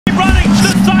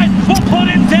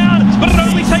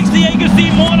against the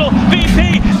Immortal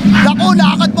VP. Naku,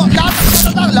 lakad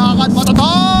matatang!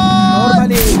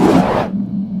 Normally,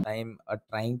 time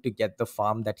trying to get the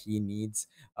farm that he needs.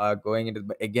 Going into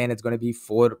again, it's going to be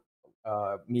 4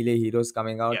 melee heroes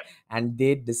coming out, and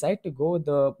they decide to go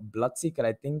the Bloodseeker.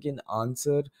 I think in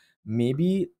answer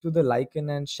maybe to the Lycan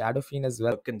and Shadow Fiend as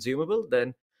well. Consumable,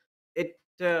 then it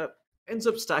ends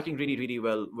up stacking really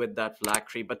well with that flag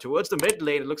creep. But towards the mid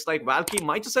lane, it looks like Valky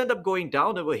might just end up going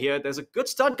down over here. There's a good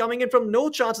stun coming in from No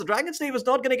Chance. The Dragon Slave is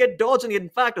not going to get dodged, and in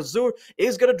fact, Azur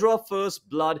is going to draw first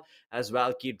blood as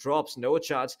Valky drops No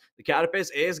Chance. The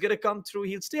Carapace is going to come through.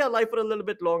 He'll stay alive for a little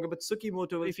bit longer, but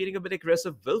Tsukimoto will be feeling a bit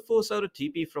aggressive, will force out a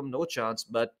TP from No Chance,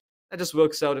 but that just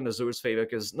works out in Azur's favor,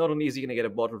 because not only is he going to get a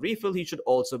bottle refill, he should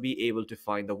also be able to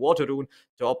find the water rune.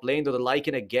 Top lane, though, the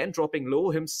Lycan again dropping low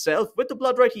himself. With the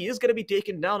blood right, he is going to be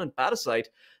taken down, and Parasite,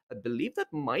 I believe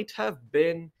that might have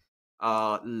been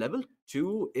level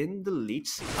 2 in the leech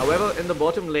scene. However, in the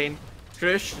bottom lane,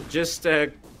 Krish just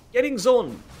getting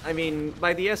zoned, I mean,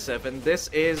 by the SF, and this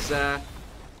is the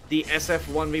SF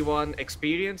 1v1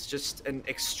 experience. Just an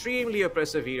extremely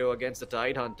oppressive hero against the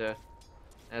Tidehunter,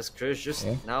 as Krish just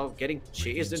now getting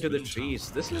chased into the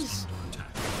trees. This is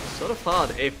sort of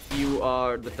hard if you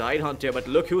are the Tidehunter, but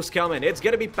look who's coming. It's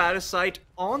gonna be Parasite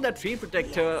on that Tree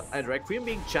Protector, and Requiem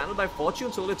being channeled by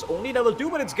Fortune Soul. It's only level 2,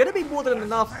 but it's gonna be more than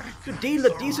enough to deal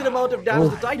a decent amount of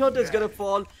damage. The Tidehunter is gonna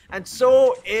fall, and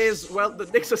so is, well, the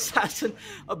Nyx Assassin.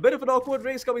 A bit of an awkward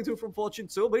race coming through from Fortune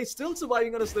Soul, but he's still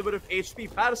surviving on a sliver of HP.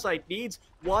 Parasite needs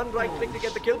one right click to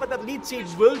get the kill, but that lead seed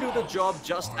will do the job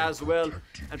just as well.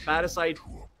 And Parasite,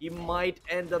 he might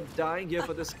end up dying here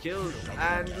for this kill,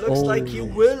 and looks like he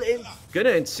will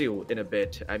gonna ensue in a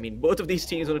bit. I mean, both of these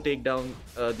teams want to take down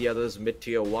the others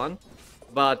mid-tier 1,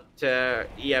 but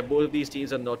yeah, both of these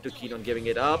teams are not too keen on giving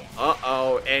it up.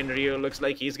 Enryo looks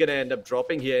like he's gonna end up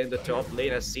dropping here in the top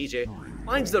lane, as CJ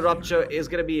finds the Rupture, is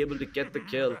gonna be able to get the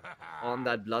kill on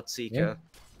that Bloodseeker.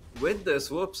 With this,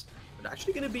 whoops,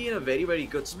 actually going to be in a very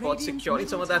good spot, securing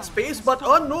some of that space. But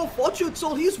oh no, Fortune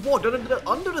Soul, he's warded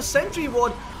under the sentry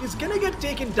ward. He's going to get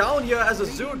taken down here as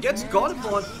Azur gets gone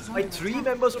upon by 3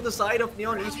 members from the side of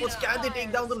Neon Esports. Can they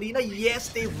take down the Lina? Yes,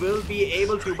 they will be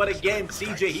able to. But again,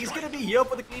 CJ, he's going to be here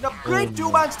for the cleanup. Great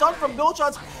 2-man stun from No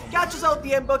Chance. Catches out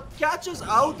the Ember, catches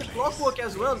out the Clockwork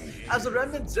as well, as the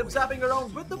Remnant zip-zapping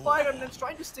around with the Fire Remnants,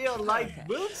 trying to stay alive.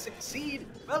 Will succeed.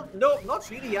 Well, no, not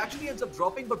really. He actually ends up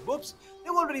dropping, but whoops,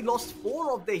 they've already lost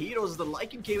 4 of their heroes. The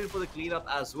Lycan came in for the cleanup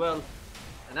as well.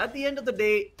 And at the end of the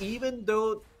day, even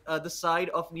though the side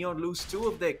of Neon lose 2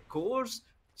 of their cores,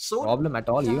 so problem at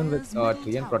all, even with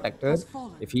Treant Protector,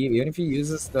 even if he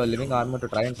uses the living armor to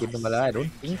try and keep them alive, I don't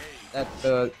think that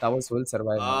the towers will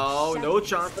survive. Oh, No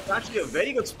Chance. That's actually a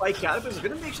very good spike. Carapace is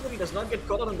going to make sure that he does not get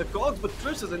caught on the cogs, but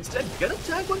Chris is instead going to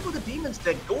tag one for the demons.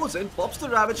 That goes in, pops the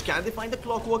Ravage. Can they find the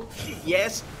Clockwork?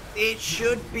 Yes, they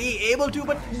should be able to,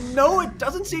 but no, it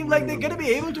doesn't seem like they're going to be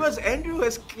able to, as Andrew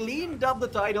has cleaned up the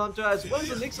Tidehunter as well as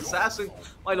the Nyx Assassin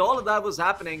while all of that was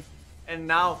happening. And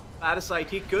now, Parasite,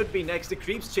 he could be next. The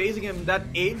creep's chasing him. That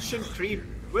ancient creep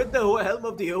with the Helm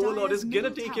of the Overlord is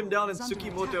gonna take him down, and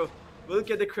Tsukimoto will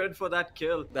get the credit for that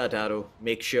kill. That arrow,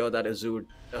 make sure that Azur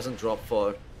doesn't drop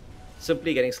for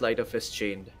simply getting Sleight of Fist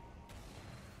chained.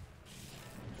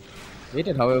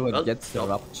 Hated, however, gets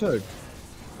ruptured.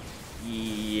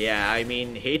 Yeah, I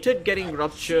mean, Hated getting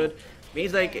ruptured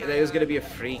means like there's gonna be a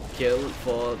free kill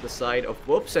for the side of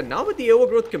Whoops. And now with the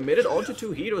Overgrowth committed onto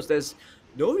 2 heroes, there's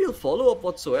no real follow-up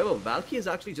whatsoever. Valky is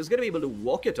actually just going to be able to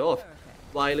walk it off.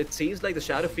 While it seems like the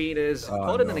Shadow Fiend is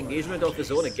caught in an engagement of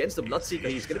his own against the Bloodseeker,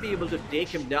 he's going to be able to take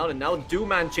him down. And now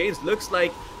 2-man chains. Looks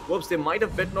like, whoops, they might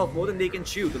have bitten off more than they can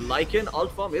chew. The Lycan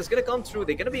alt form is going to come through.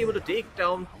 They're going to be able to take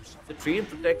down the Treant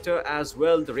Protector as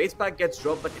well. The Race Pack gets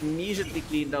dropped, but immediately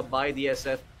cleaned up by the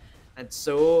SF. And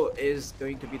so is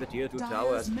going to be the tier 2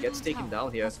 tower as it gets taken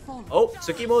down here. Oh,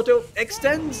 Tsukimoto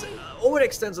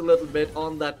overextends a little bit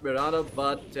on that Mirana,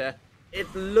 but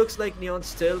it looks like Neon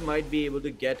still might be able to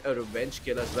get a revenge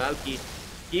kill as Valky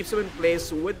keeps him in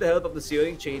place with the help of the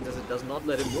Searing Chains, as it does not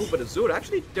let him move. But Azur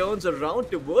actually turns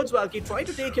around towards Valky, trying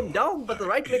to take him down, but the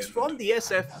right clicks from the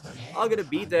SF are going to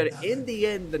be there. In the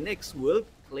end, the Nyx will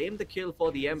claim the kill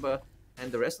for the Ember,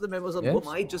 and the rest of the members of Whoops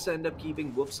might just end up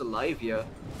keeping Whoops alive here,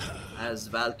 as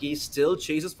Valky still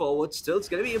chases forward, still is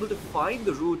going to be able to find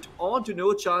the route onto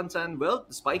No Chance, and well,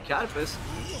 the Spike Carapace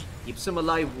keeps him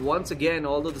alive once again,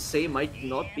 although the same might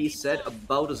not be said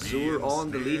about Azur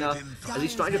on the Lina, as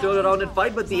he's trying to turn around and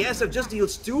fight, but the SF just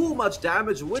deals too much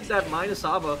damage with that minus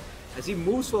armor. As he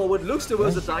moves forward, looks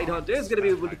towards the Tidehunter, is going to be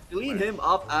able to clean him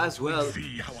up as well.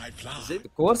 The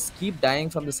cores keep dying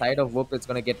from the side of Whoop, it's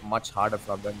going to get much harder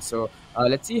from them. So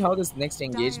let's see how this next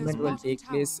engagement will take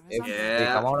place, if they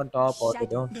come out on top or they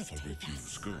don't.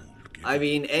 I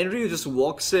mean, Enryu just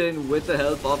walks in with the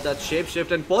help of that shapeshift,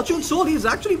 and Fortune Soul, he's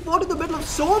actually fought in the middle of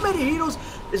so many heroes.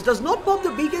 This does not pop the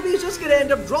BKB, he's just gonna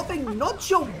end up dropping. Not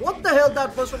sure what the hell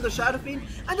that was from the Shadow Fiend,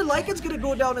 and the Lycan's gonna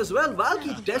go down as well.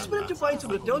 Valky, desperate to find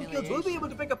some return kills, will be able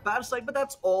to pick up Parasite, but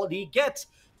that's all he gets.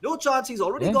 No chance, he's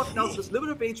already gotten out this limit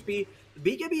of HP. The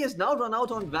BKB has now run out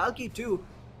on Valky too,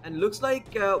 and looks like,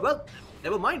 well,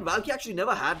 never mind, Valky actually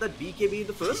never had that BKB in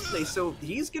the first place, so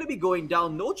he's going to be going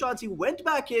down. No chance. He went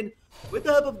back in with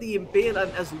the help of the Impale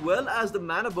and as well as the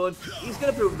Mana Burn. He's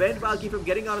going to prevent Valky from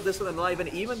getting out of this one alive, and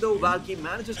even though Valky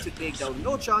manages to take down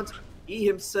No Chance, he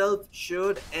himself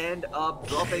should end up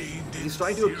dropping. He's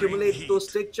trying to accumulate those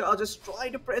stick charges,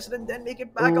 trying to press it and then make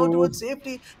it back out towards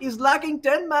safety. He's lacking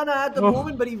 10 mana at the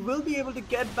moment, but he will be able to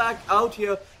get back out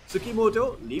here.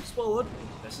 Tsukimoto leaps forward,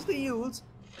 presses the Yules,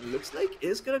 and looks like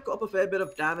is going to cop a fair bit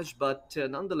of damage, but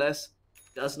nonetheless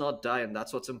does not die, and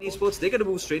that's what's important. Esports, they're going to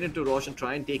move straight into Rosh and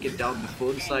try and take it down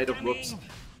before the side of Whoops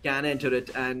can enter it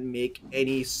and make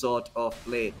any sort of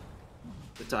play.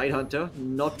 The Tidehunter,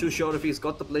 not too sure if he's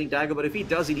got the Blink Dagger, but if he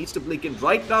does, he needs to blink in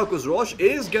right now because Rosh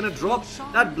is going to drop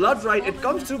that Blood Right. It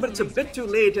comes through, but it's a bit too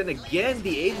late, and again, the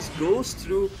Aegis goes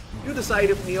through to the side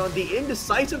of Neon. The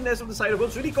indecisiveness of the side of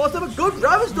Wolves really cost them a good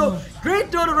Ravage though. Great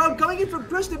turnaround coming in from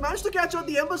Chris. They managed to catch out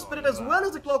the Ember Spirit as well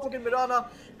as the Clockwork and Mirana,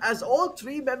 as all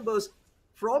three members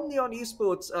from Neon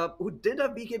Esports who did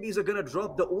have BKBs are going to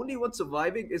drop. The only one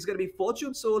surviving is going to be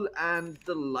Fortune Soul and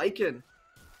the Lycan.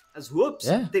 As Whoops,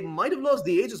 they might have lost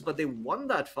the Aegis, but they won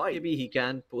that fight. Maybe he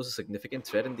can pose a significant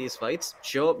threat in these fights.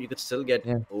 Sure, you could still get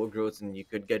overgrowth and you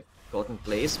could get caught in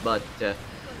place, but yeah,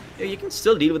 you can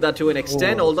still deal with that to an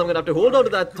extent. Although I'm going to have to hold on to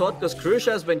that thought because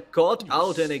Krish has been caught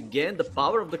out, and again, the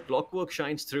power of the Clockwork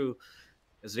shines through.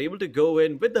 Is able to go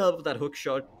in with the help of that hook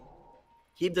shot,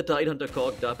 keep the Tidehunter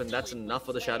cocked up, and that's enough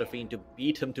for the Shadow Fiend to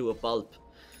beat him to a pulp.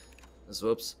 As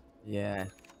Whoops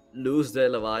lose their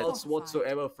Leviathans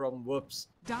whatsoever from Whoops.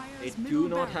 They do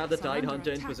not have the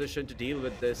Tidehunter in position to deal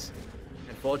with this.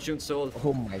 And Fortune Soul,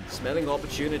 smelling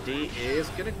opportunity, is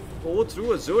going to go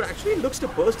through Azure. Actually looks to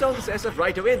burst down this SF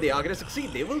right away. They are going to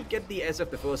succeed. They will get the SF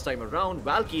the first time around.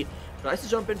 Valky tries to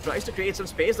jump in, tries to create some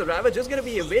space. The Ravage is going to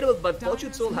be available, but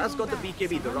Fortune Soul has got the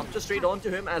BKB. The Rupture straight onto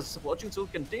him as Fortune Soul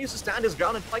continues to stand his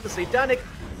ground and fight the Satanic.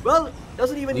 Well,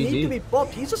 doesn't even need to be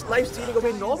popped. He's just life stealing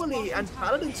away normally, and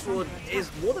Paladin Sword is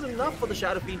more than enough for the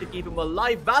Shadow Fiend to keep him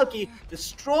alive. Valky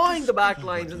destroying the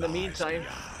backlines in the meantime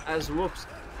as Whoops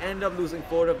end up losing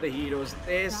 4 of the heroes.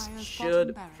 This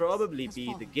should probably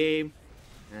be the game,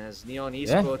 as Neon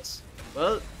Esports,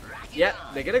 well, yeah,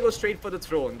 they're gonna go straight for the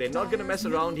throne. They're not gonna mess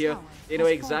around here. They know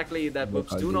exactly that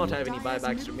Whoops do not have any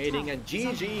buybacks remaining, and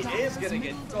GG is gonna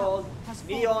get called.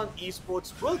 Neon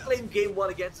Esports will claim game 1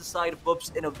 against the side of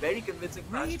Whoops in a very convincing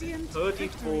fashion in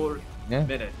 34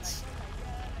 minutes.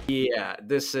 Yeah,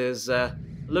 this is a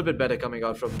little bit better coming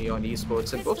out from Neon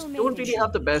Esports, and Whoops don't really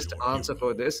have the best answer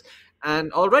for this.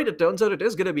 And alright, it turns out it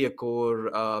is gonna be a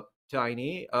core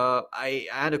Tiny,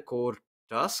 and a core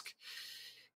Tusk,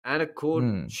 and a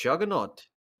core Juggernaut,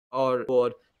 or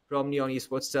board from Neon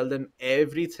Esports tell them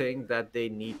everything that they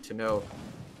need to know.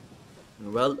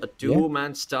 And well, a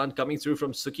 2-man stun coming through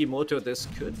from Tsukimoto. This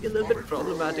could be a little bit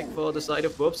problematic for the side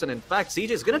of Whoops, and in fact,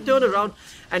 CJ is going to turn around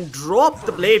and drop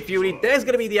the Blade Fury. There's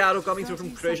going to be the arrow coming through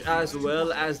from Krish, as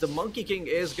well as the Monkey King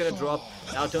is going to drop.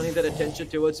 Now turning their attention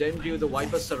towards Enryu. The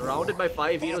Viper surrounded by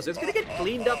 5 heroes. It's going to get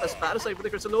cleaned up as Parasite with the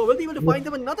Crystal Nova will be able to find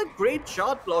them another great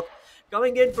shot block.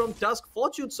 Coming in from Tusk,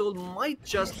 Fortune Soul might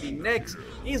just be next.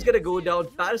 He's going to go down.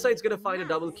 Parasite's going to find a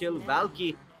double kill.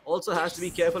 Valky also has to be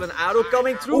careful. An arrow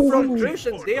coming through from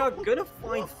Christians. They are going to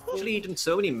find actually eaten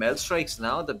so many melt strikes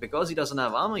now that because he doesn't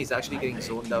have armor, he's actually getting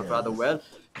zoned out rather well.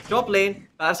 Top lane,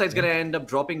 Parasite's going to end up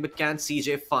dropping, but can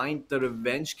CJ find the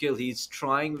revenge kill? He's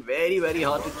trying very, very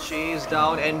hard to chase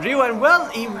down Enryu, and well,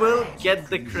 he will get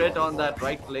the crit on that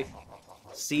right click.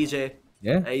 CJ.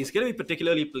 He's going to be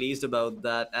particularly pleased about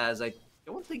that, as I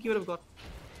don't think he would have got.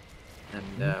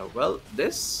 And, well,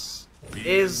 this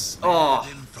is...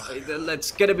 Oh,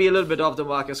 let's going to be a little bit off the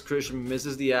mark as Krish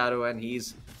misses the arrow, and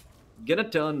he's going to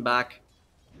turn back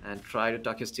and try to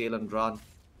tuck his tail and run.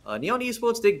 Neon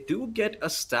Esports, they do get a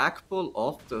stack pull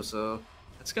off, though, so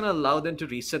that's going to allow them to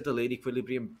reset the lane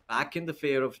equilibrium back in the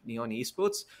favor of Neon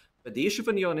Esports. But the issue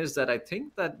for Neon is that I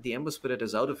think that the Ember Spirit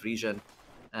is out of regen.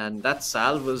 And that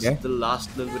salve was the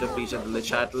last little bit of regen the Lich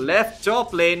had left.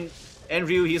 Top lane,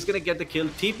 Enryu, he's going to get the kill.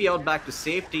 TP out back to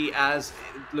safety as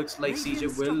it looks like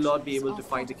CJ will not be able to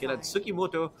find the kill. And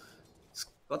Tsukimoto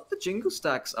got the Jingu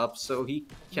stacks up, so he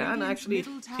can actually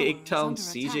take down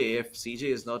CJ if CJ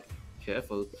is not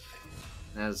careful.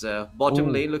 As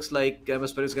bottom lane looks like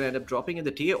Mesper is going to end up dropping, and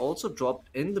the TA also dropped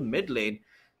in the mid lane.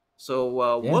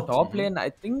 So, Yeah, top lane, I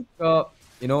think,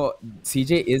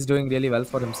 CJ is doing really well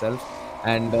for himself.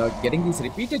 And getting these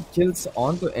repeated kills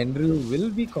onto Andrew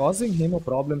will be causing him a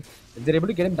problem. If they're able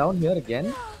to get him down here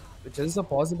again, which is a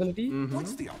possibility.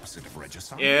 What's the opposite of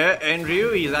regicide? Yeah,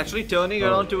 Andrew, he's actually turning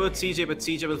around towards CJ, but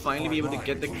CJ will finally be able to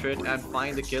get the crit and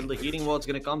find the kill. The healing ward's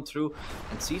going to come through,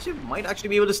 and CJ might actually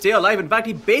be able to stay alive. In fact,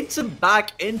 he baits him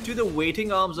back into the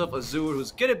waiting arms of Azur,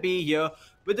 who's going to be here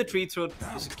with the tree throat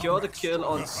to secure the kill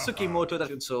on Tsukimoto that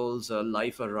consoles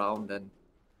life around and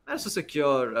managed to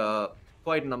secure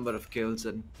quite a number of kills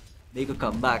and make a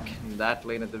comeback in that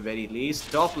lane at the very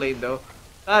least. Top lane though,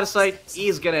 Parasite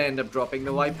is gonna end up dropping.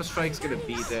 The Viper Strike's gonna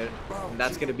be there, and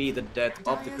that's gonna be the death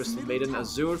of the Crystal Maiden.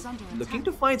 Azur looking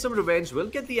to find some revenge, will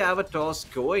get the avatars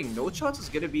going. No chance is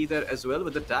gonna be there as well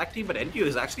with the tag team, but Enryu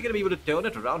is actually gonna be able to turn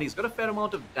it around. He's got a fair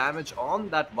amount of damage on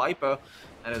that Viper,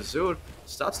 and Azur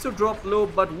starts to drop low,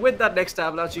 but with that next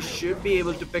avalanche, he should be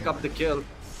able to pick up the kill.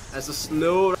 As a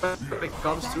slow pick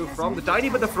comes through from the Tiny,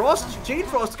 but the Chain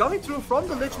Frost coming through from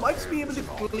the Lich might be able to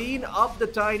clean up the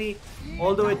Tiny,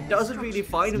 although it doesn't really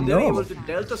find him. They're able to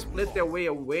Delta split their way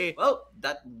away. Well,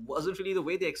 that wasn't really the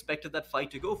way they expected that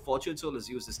fight to go. Fortune Soul has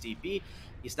used his TP.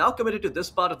 He's now committed to this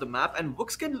part of the map, and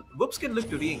Whoops can look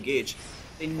to re-engage.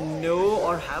 They know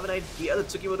or have an idea that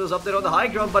Tsukimoto's up there on the high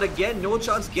ground, but again, no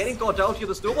chance getting caught out here.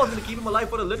 The snowball's going to keep him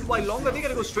alive for a little while longer. They're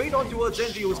going to go straight on towards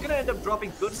Enryu, who's going to end up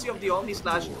dropping courtesy of the Omni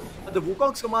Slash. But the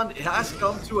Wukong's command has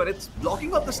come through, and it's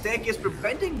blocking up the staircase,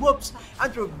 preventing Whoops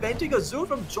and preventing Azur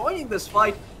from joining this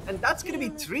fight. And that's going to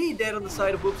be 3 dead on the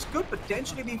side of Whoops. Could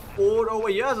potentially be 4 over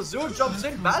here as Azur jumps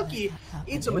in. Valky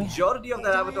eats a majority of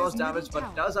that avatar's damage,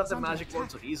 but does have the magic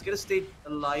wand, so he's going to stay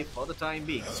alive for the time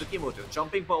being. Tsukimoto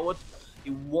jumping forward. He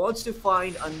wants to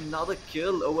find another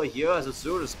kill over here as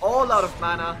Azur is all out of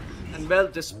mana. And well,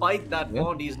 despite that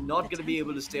wand, he's not going to be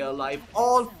able to stay alive.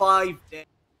 All 5 dead.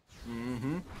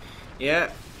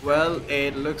 Yeah, well,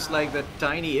 it looks like that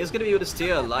Tiny is going to be able to stay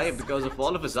alive because of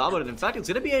all of his armor. And in fact, it's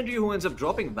going to be Enryu who ends up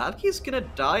dropping. Valky's going to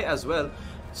die as well.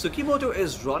 Tsukimoto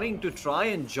is running to try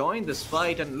and join this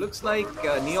fight, and looks like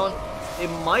Neon, they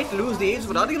might lose the age,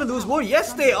 but are they going to lose more?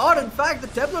 Yes, they are. In fact, the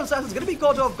Templar Assassin is going to be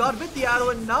caught off guard with the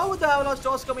arrow, and now with the Avalanche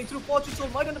toss coming through, Fortune Soul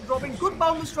might end up dropping. Good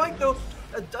boundless strike though.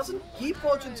 That doesn't keep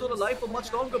Fortune Soul alive for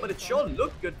much longer, but it sure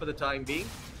looked good for the time being.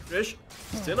 Krish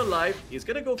still alive. He's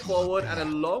going to go forward, and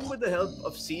along with the help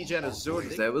of CJ and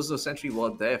Azur, there was a sentry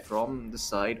ward there from the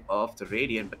side of the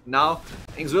Radiant. But now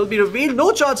things will be revealed.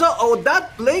 No chance. Oh,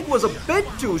 that blink was a bit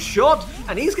too short,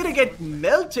 and he's going to get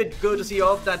melted courtesy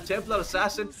of that Templar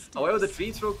Assassin. However, the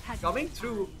tree throw coming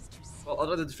through, or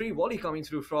rather the tree volley coming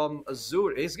through from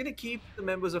Azur is going to keep the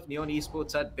members of Neon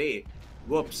Esports at bay.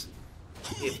 Whoops.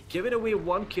 They've given away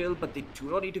 1 kill, but they do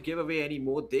not need to give away any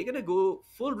more. They're going to go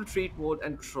full retreat mode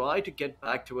and try to get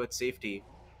back towards safety.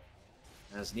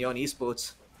 As Neon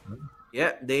Esports,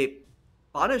 yeah, they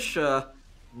punish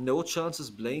No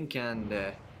Chance's blink, and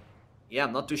yeah,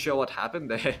 I'm not too sure what happened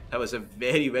there. That was a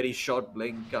very, very short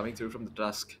blink coming through from the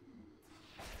Dusk.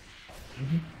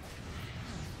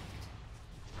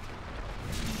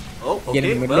 Oh,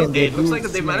 okay, well, it looks like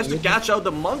that they managed to catch out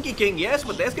the Monkey King, yes,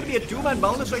 but there's going to be a 2-man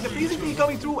boundless strike. The Freezing Field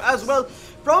coming through as well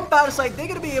from Parasite. They're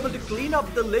going to be able to clean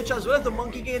up the Lich as well as the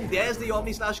Monkey King. There's the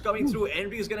Omni Slash coming through.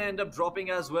 Enryu is going to end up dropping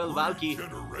as well. Valky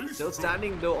still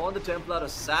standing though on the Templar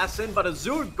Assassin, but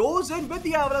Azur goes in with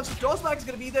the Avalanche. The Tossback is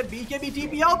going to be there. BKB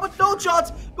TP out, but no chance.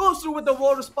 Goes through with the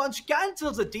Walrus Punch,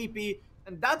 cancels the TP,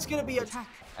 and that's going to be a...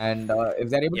 And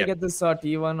if they're able to get this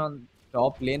T1 on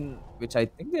top lane, which I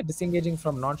think they're disengaging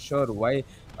from, not sure why.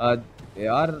 They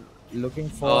are looking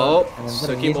for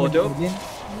Tsukimoto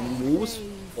moves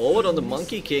forward on the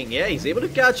Monkey King. Yeah, he's able to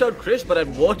catch out Krish, but at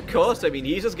what cost? I mean,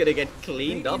 he's just gonna get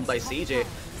cleaned up by CJ.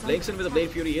 Blinks in with the Blade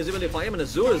Fury, is able to find him, and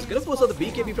Azur is gonna force out the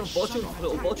BKB from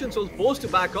Fortune Soul, forced to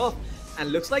back off.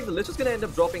 And looks like the Lich is going to end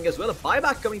up dropping as well. A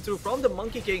buyback coming through from the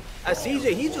Monkey King. As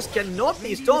CJ, he just cannot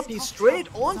be stopped. He's straight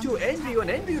onto Enryu, and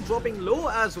Enryu dropping low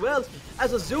as well.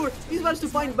 As Azur, he's managed to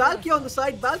find Valky on the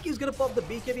side. Valky is going to pop the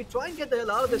BKB, try and get the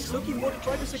hell out of this. Tsukimoto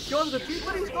trying to secure the retreat,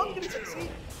 but he's not going to succeed.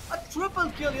 A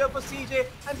triple kill here for CJ,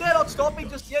 and they're not stopping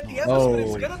just yet. The Ember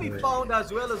is going to be found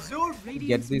as well. Azur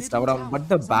gets this tower down, but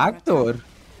the back door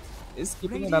is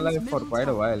keeping it alive for quite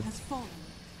a while.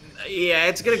 Yeah,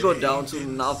 it's gonna go down soon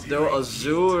enough though.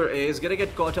 Azure is gonna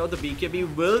get caught out. The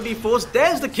BKB will be forced.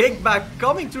 There's the kickback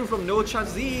coming through from No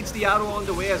Chance. He eats the arrow on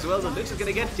the way as well. The Lich is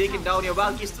gonna get taken down here.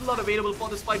 Valky is still not available for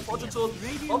this fight. Fortune Soul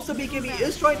pops the BKB,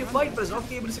 is trying to fight but is not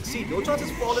able to succeed. No Chance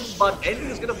has fallen, but Envy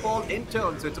is gonna fall in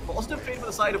turn. So it's a positive trade for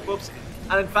the side of Whoops.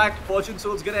 And in fact, Fortune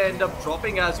Soul's gonna end up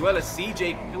dropping as well as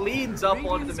CJ cleans up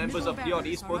onto the members of Beyond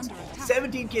Esports.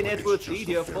 17k net worth lead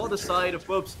here for the side of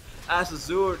Whoops. As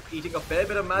Azure eating a fair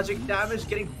bit of magic damage,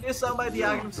 getting disarmed by the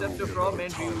Agnum Scepter from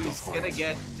Andrew. He's gonna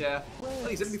get, well,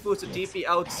 he's gonna be forced to TP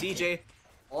out. CJ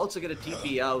also gonna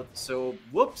TP out. So,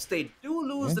 Whoops, they do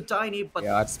lose the Tiny, but they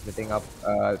are splitting up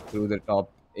through the top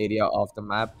area of the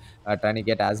map, trying to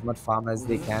get as much farm as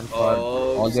they can for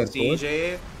all their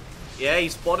CJ. Yeah, he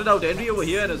spotted out Henry over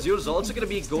here, and Azure's also going to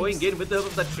be going in with the help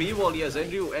of that tree wall. Yes,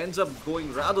 Henry ends up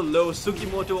going rather low.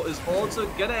 Sukimoto is also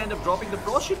going to end up dropping. The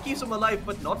frost shield keeps him alive,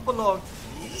 but not for long.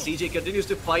 CJ continues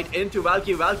to fight into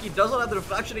Valky. Valky does not have the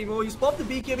refraction anymore. He's popped the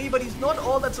BKB, but he's not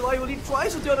all that survival. He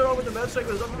tries to turn around with the Melt Strike,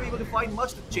 but is not going to be able to find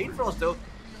much. The Chain Frost, though,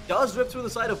 does rip through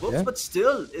the side of Whoops, but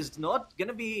still is not going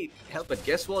to be helped. But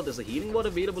guess what? There's a healing ward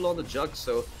available on the jug,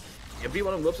 so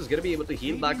everyone on Whoops is going to be able to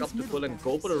heal back up to full and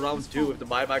go for a round 2 if the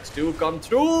buybacks do come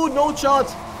through. No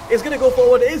chance. Is going to go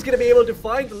forward. Is going to be able to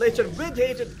find the Lich, and with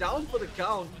Hated down for the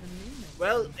count.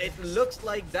 Well, it looks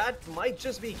like that might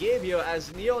just be game here,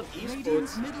 as Neon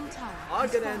Esports are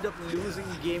going to end up losing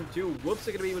game 2. Whoops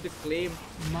are going to be able to claim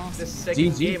the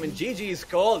second game, and GG is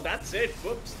called. That's it.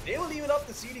 Whoops. They will even up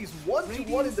the series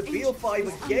 1-1 in the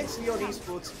BO5 against Neon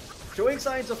Esports, showing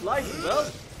signs of life as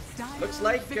well. Looks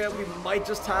like we might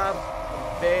just have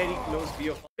a very close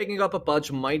BO5. Picking up a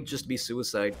Pudge might just be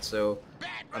suicide, so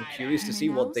I'm curious to see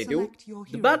what they do.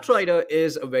 The Batrider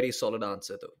is a very solid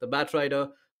answer, though. The Batrider,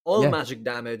 all magic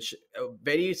damage,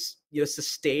 very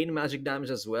sustained magic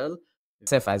damage as well.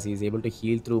 Safe as he is able to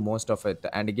heal through most of it,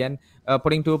 and again,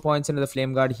 putting 2 points into the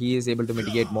Flame Guard, he is able to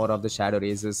mitigate more of the Shadow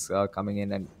Razes coming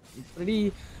in, and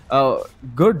pretty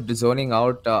good zoning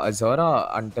out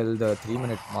Azora until the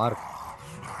 3-minute mark.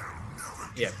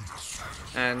 Yeah,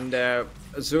 and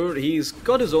Azure, he's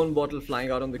got his own bottle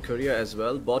flying out on the courier as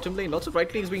well. Bottom lane, lots of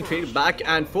right lanes being traded back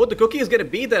and forth. The Cookie is going to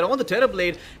be there on the Terror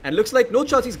Blade, and looks like no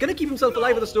chance. He's going to keep himself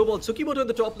alive with a snowball. Tsukimoto in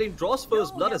the top lane draws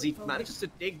first blood as he manages to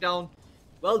take down,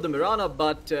 well, the Mirana,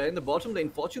 but in the bottom lane,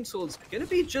 Fortune Soul's going to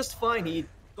be just fine. He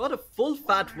got a full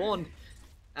fat wand,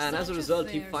 and as a result,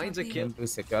 he finds a kill. To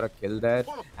secure a kill there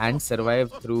and survive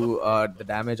through the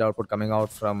damage output coming out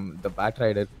from the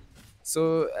Batrider.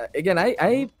 So again,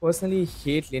 I personally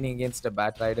hate leaning against a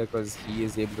Batrider because he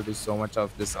is able to do so much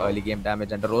of this early game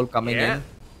damage, and the roll coming in.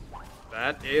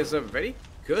 That is a very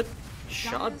good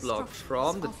shot block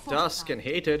from the Dusk, and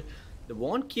Hated. The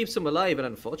wand keeps him alive, and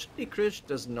unfortunately Krish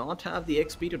does not have the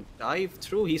XP to dive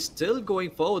through. He's still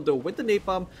going forward though with the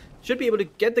Napalm. Should be able to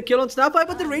get the kill on Snapfire,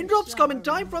 but the raindrops come in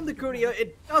time from the courier.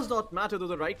 It does not matter though.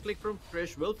 The right click from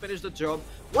Krish will finish the job.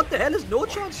 What the hell is No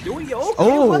Chance doing here?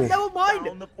 Okay, well, never mind.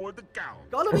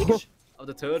 Golovich of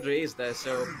the third raise there,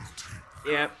 so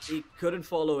yeah, he couldn't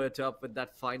follow it up with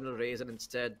that final raise, and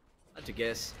instead had to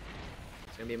guess.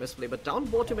 It's gonna be a misplay, but down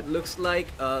bottom it looks like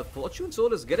Fortune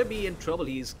Soul is gonna be in trouble.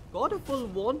 He's got a full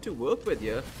wand to work with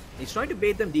here. He's trying to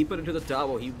bait them deeper into the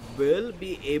tower. He will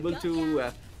be able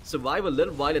to survive a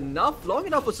little while, long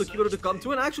enough for Sukimoto to come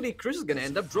through, and actually Chris is gonna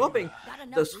end up dropping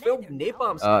the Swift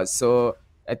Napalms. So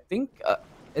I think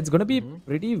it's gonna be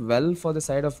pretty well for the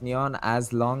side of Neon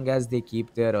as long as they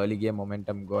keep their early game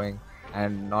momentum going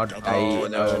and not die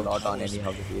not on any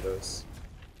of the heroes.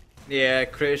 Yeah,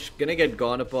 Krish gonna get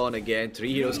gone upon again.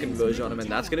 3 heroes converge on him, and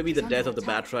that's gonna be the death of the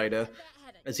Batrider,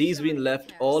 as he's been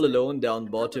left all alone down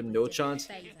bottom. No Chance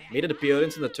made an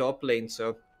appearance in the top lane,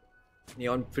 so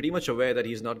Neon pretty much aware that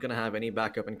he's not gonna have any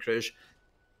backup. And Krish,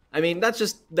 I mean, that's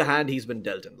just the hand he's been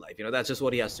dealt in life. That's just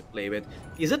what he has to play with.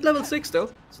 He's at level 6 though,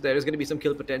 so there is gonna be some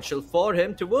kill potential for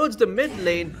him towards the mid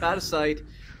lane. Parasite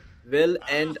will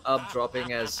end up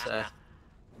dropping as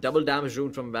double damage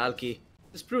rune from Valky.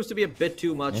 This proves to be a bit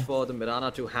too much for the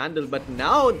Mirana to handle, but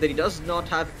now that he does not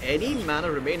have any mana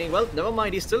remaining, well, never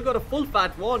mind, he's still got a full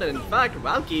fat wand, and in fact,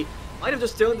 Valky might have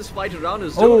just turned this fight around.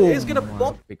 As is gonna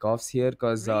pop pick-offs here,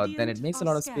 because then it makes a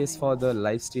lot of space for the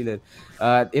Lifestealer.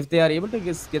 If they are able to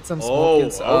get some smoke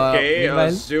kills,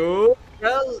 well,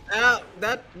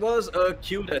 that was a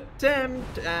cute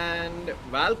attempt, and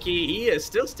Valky, he is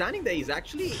still standing there. He's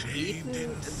actually eaten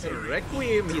the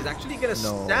Requiem. He's actually gonna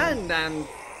stand and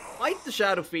fight the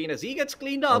Shadow Fiend as he gets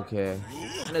cleaned up.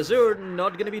 And Azure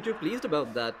not gonna be too pleased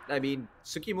about that. I mean,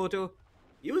 Sukimoto,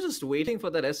 he was just waiting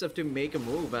for that SF to make a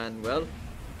move, and well,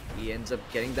 He ends up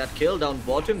getting that kill down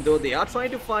bottom, though they are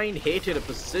trying to find Hated. A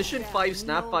position 5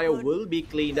 Snapfire will be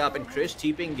cleaned up, and Krish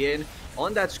teeping in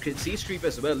on that C streak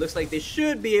as well. Looks like they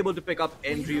should be able to pick up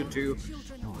Andrew too.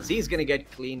 He's gonna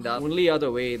get cleaned up. Only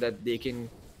other way that they can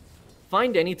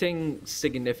find anything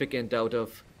significant out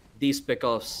of these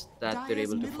pickoffs that they're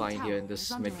able to find here in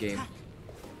this mid game.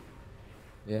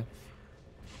 Yeah.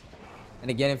 And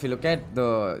again, if you look at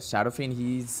the Shadow Fiend,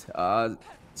 he's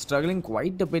struggling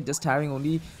quite a bit, just having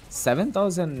only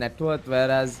 7,000 net worth,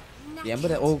 whereas the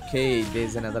Ember, okay,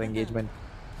 there's another engagement.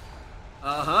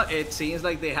 It seems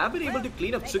like they have been able to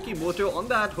clean up Tsukimoto on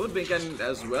that Hoodwink, and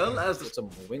as well as it's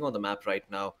moving on the map right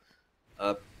now.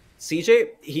 CJ,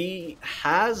 he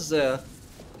has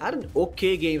had an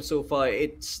okay game so far.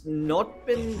 It's not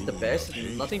been the best,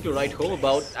 nothing to write home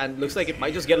about, and looks like it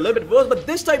might just get a little bit worse, but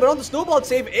this time around the snowball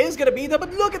save is going to be there.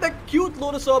 But look at that cute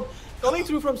Lotus Orb coming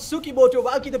through from Tsukimoto.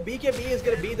 Valky, the BKB is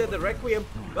going to be there, the Requiem.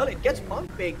 Well, it gets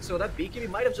pump faked, so that BKB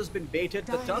might have just been baited.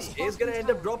 The Tusk is going to end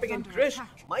up dropping, and Krish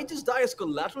might just die as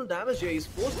collateral damage here. He's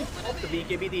forced to pop the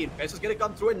BKB. The Infest is going to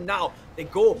come through, and now they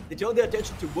turn their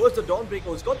attention towards the Dawnbreaker,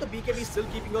 who's got the BKB still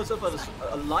keeping herself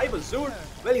alive. Azure,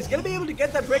 well, he's going to be able to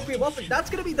get that Requiem off, and that's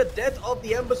going to be the death of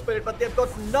the Ember Spirit, but they've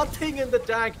got nothing in the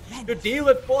tank to deal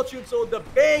with Fortune Soul. The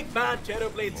big bad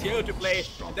Terrorblade's here to play,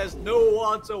 and there's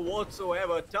no answer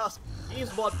whatsoever. Tusk, he's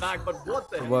bought back, but what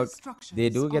the work. They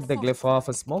do get the glyph off.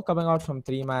 A smoke coming out from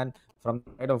 3-man from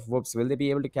the side of Whoops. Will they be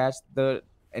able to catch the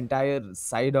entire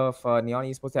side of Neon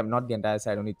Esports? Not the entire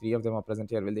side, only 3 of them are present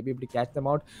here. Will they be able to catch them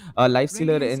out?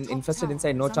 Lifestealer infested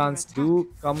inside, no chance to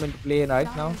come into play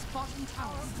right now.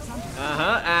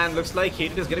 And looks like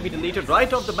Hated is going to be deleted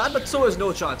right off the bat, but so is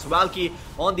no chance. Valky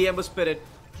on the Ember Spirit,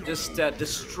 just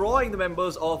destroying the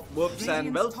members of Whoops,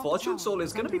 and well, Fortune Soul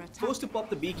is going to be forced to pop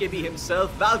the BKB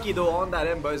himself. Valky, though, on that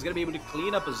Ember is going to be able to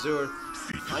clean up Azure,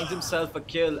 finds himself a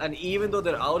kill, and even though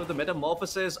they're out of the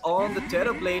Metamorphosis on the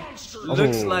Terrorblade,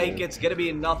 looks like it's going to be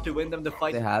enough to win them the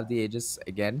fight. They have the Aegis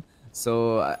again,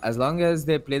 so as long as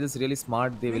they play this really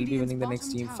smart, they will be winning the next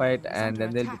team fight, and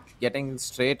then they'll be getting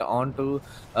straight on to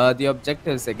the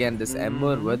objectives. Again, this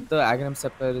Ember with the Aghanim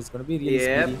Scepter is going to be really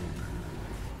speedy.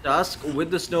 Tusk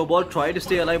with the snowball, try to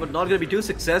stay alive, but not going to be too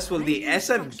successful. The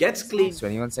SF gets clean.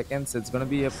 21 seconds. It's going to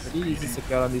be a pretty easy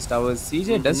secure on these towers.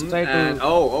 CJ does try to...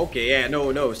 Oh, okay, yeah, no,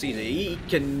 CJ, he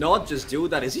cannot just do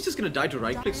that. Is he just going to die to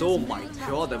right clicks? Oh my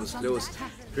god, that was close.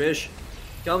 Krish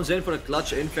comes in for a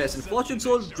clutch infest, and Fortune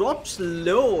Soul drops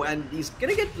low, and he's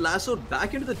gonna get lassoed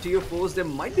back into the tier 4s. There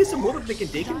might be some hope if they can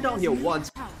take him down here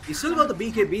once. He's still got the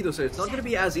BKB though, so it's not gonna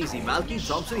be as easy. Valky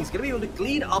jumps in, he's gonna be able to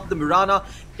clean up the Mirana,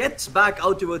 gets back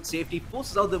out towards safety,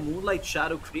 forces out the Moonlight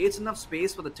Shadow, creates enough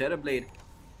space for the Terrorblade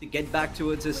to get back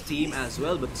towards his team as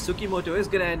well. But Tsukimoto is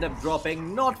gonna end up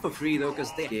dropping, not for free though,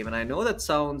 because they game. And I know that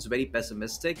sounds very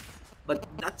pessimistic, but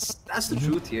that's the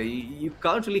truth here. You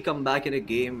can't really come back in a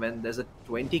game when there's a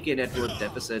 20k net worth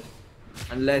deficit,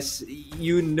 unless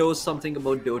you know something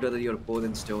about Dota that your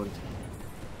opponents don't.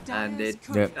 And it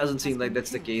doesn't seem like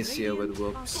that's the case here with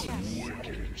Whoops.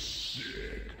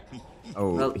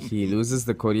 Oh, well, he loses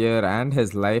the courier and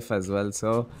his life as well.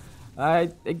 So,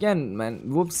 again, man,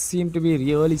 Whoops seem to be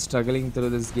really struggling through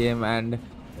this game, and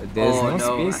there's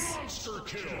no space.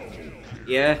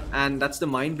 Yeah, and that's the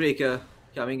Mindbreaker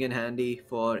coming in handy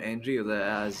for Andrew there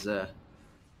as the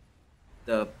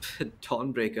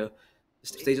Dawnbreaker.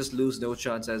 They just lose no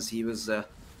chance as he was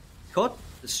caught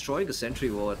destroying the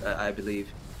Sentry Ward, I believe.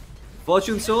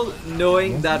 Fortune Soul,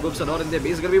 knowing that Whoops are not in their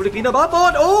base, is going to be able to clean up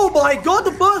Arbon. Oh my god,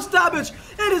 the burst damage!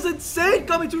 It is insane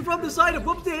coming through from the side of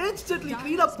Whoops. They instantly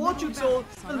clean up Fortune Soul.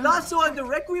 The Lasso and the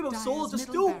Requiem of Souls is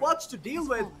too much to deal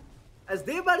with, as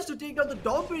they managed to take down the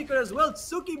Dawnbreaker as well.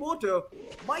 Tsukimoto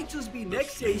might just be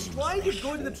next here. He's trying to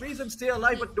go into the trees and stay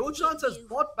alive, but no chance has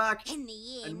fought back.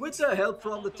 And with the help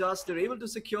from the Tusk, they're able to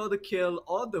secure the kill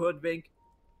on the Hoodwink.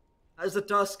 As the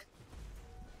Tusk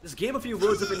just gave a few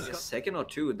words of a second or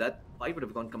two, that fight would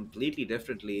have gone completely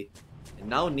differently. And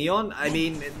now Neon, I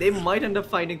mean, they might end up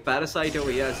finding Parasite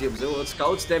over here as the Observer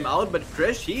scouts them out, but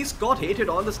Krish, he's got hated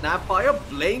on the Snapfire.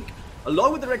 Blink,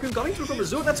 along with the Requiem coming through from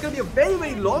Azure, that's going to be a very,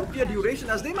 very long clear duration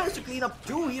as they manage to clean up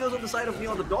 2 heroes on the side of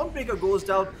Neon. The Dawnbreaker goes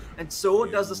down, and so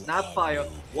does the Snapfire.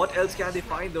 What else can they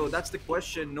find though? That's the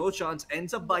question. No chance,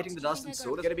 ends up biting the dust, and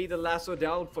so does... Going to be the Lasso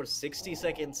down for 60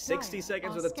 seconds. 60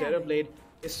 seconds with the Terrorblade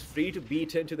is free to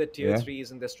beat into the tier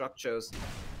 3s and the structures.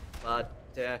 But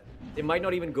they might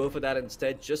not even go for that.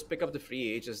 Instead, just pick up the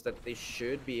free Aegis that they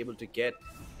should be able to get.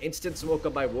 Instant smoke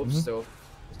up by Whoops, so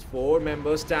just 4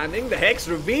 members standing. The Hex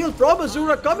revealed from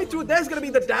Azura coming through. There's going to be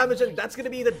the damage, and that's going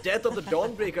to be the death of the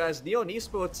Dawnbreaker as Neon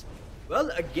Esports Well,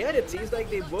 again, it seems like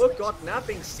they were caught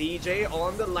napping. CJ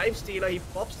on the lifestealer. He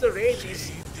pops the rage.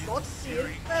 He's got the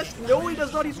infest. No, he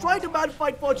does not. He's trying to bad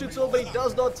fight Fortune Soul, but he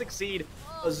does not succeed.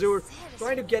 Azure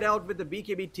trying to get out with the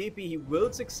BKB TP. He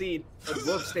will succeed. But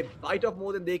Whoops, they bite off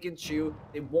more than they can chew.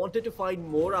 They wanted to find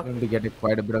more after. To get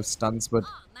quite a bit of stuns, but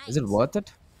is it worth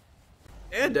it?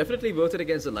 Yeah, definitely worth it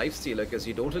against the Lifestealer because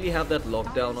you don't really have that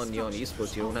lockdown on Neon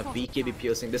Esports. You don't have BKB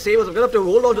piercing. The Sabers are going to have to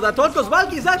hold on to that thought because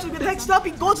Valky's actually been hexed up.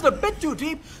 He goes a bit too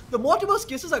deep. The Mortimer's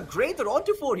kisses are great. They're on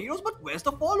to 4 heroes, but where's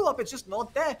the follow-up? It's just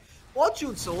not there.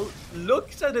 Fortune Soul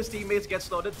looks at his teammates, gets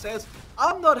slaughtered, says,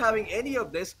 I'm not having any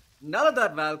of this. None of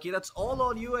that, Valky. That's all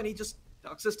on you. And he just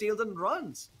tucks his tails and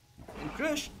runs. And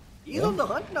Krish, he's on the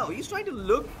hunt now. He's trying to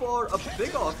look for a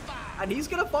big off, and he's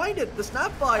going to find it. The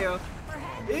Snapfire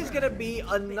is going to be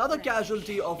another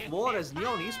casualty of war as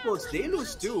Neon Esports, they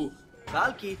lose 2.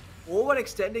 Valky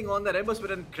overextending on that Ember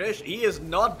Spirit, and Krish, he is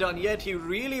not done yet. He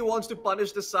really wants to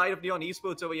punish the side of Neon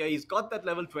Esports over here. He's got that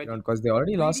level 20. Because they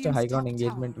already lost a high ground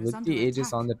engagement with the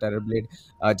Aegis on the Terrorblade,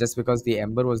 just because the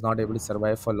Ember was not able to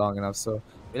survive for long enough. So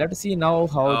we'll have to see now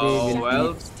how they will.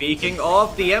 Well, speaking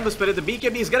of the Ember Spirit, the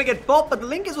BKB is going to get popped, but the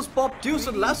Linkers was popped too,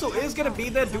 so Lasso is going to be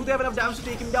there. Do they have enough damage to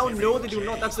take him down? No, they do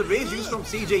not. That's the rage used from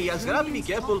CJ. He has got to be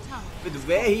careful with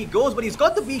where he goes, but he's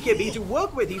got the BKB to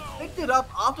work with. He picked it up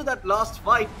after that last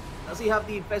fight. Does he have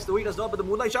the infest? No, he does not, but the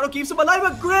Moonlight Shadow keeps him alive.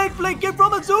 A great flank kick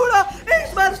from Azura.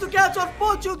 He's managed to catch on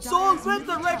Fortune Soul with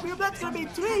the Requiem. That's going to be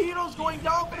 3 heroes going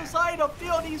down for the side of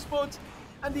Neon Esports.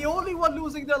 And the only one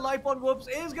losing their life on Whoops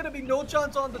is going to be No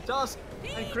Chance on the Tusk.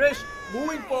 And Krish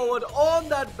moving forward on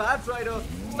that Bat Rider.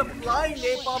 Just a flying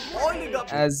napalm oiling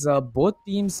up. As both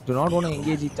teams do not want to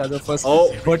engage each other first.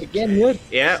 Oh, but again here.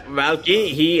 Yeah, Valky,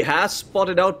 he has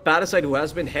spotted out Parasite, who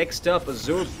has been hexed up.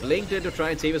 Azure blinked in to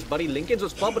try and save his buddy. Lincoln's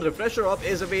was popped, but Refresher Up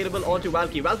is available onto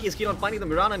Valky. Valky is keen on finding the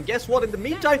Mirana, and guess what? In the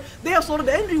meantime, they have slotted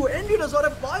Enryu. Enryu does not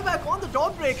have buyback on the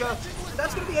Dawnbreaker. And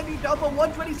that's going to be Enryu down for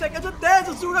 120 seconds. And there's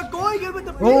Azura going in with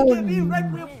the BKB.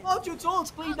 Requiem. Fortune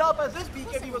Soul's cleaned up as this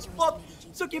BKB was popped.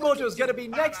 Tsukimoto is going to be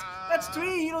next. That's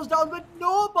 3 heroes down with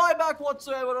no buyback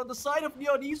whatsoever on the side of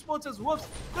Neon Esports as Whoops.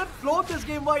 They float this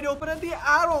game wide open, and the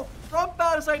arrow from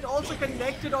Parasite also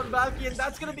connected on Valky, and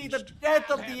that's going to be the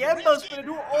death of the Ember Spirit,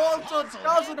 who also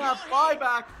doesn't have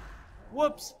buyback.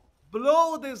 Whoops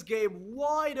blow this game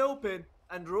wide open,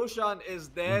 and Roshan is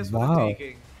theirs for the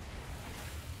taking.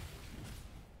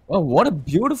 Oh, what a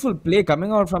beautiful play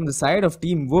coming out from the side of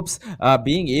Team Whoops,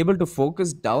 being able to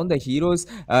focus down the heroes.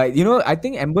 I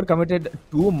think Ember committed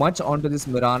too much onto this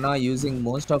Mirana, using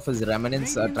most of his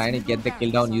remnants, trying to get the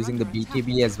kill down using the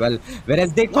BKB as well.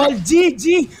 Whereas they call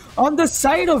GG on the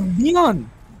side of Neon.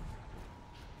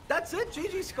 That's it,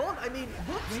 GG scored. I mean,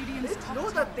 Whoops didn't know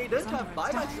that they didn't have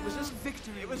buybacks.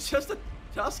 It was just a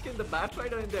Tusk in the Bat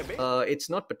Rider in their base. It's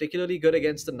not particularly good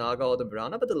against the Naga or the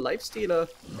Mirana, but the Lifestealer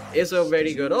is a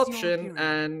very good option.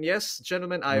 And yes,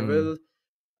 gentlemen, I will,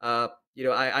 I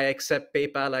accept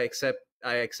PayPal, I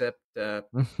accept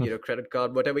credit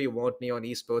card, whatever you want, Neon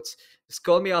Esports. Just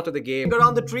call me after the game.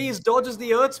 Around the trees, dodges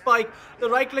the Earth Spike. The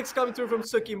right click's coming through from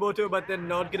Tsukimoto, but they're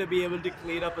not going to be able to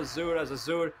clean up Azure as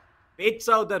Azure baits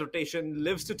out that rotation,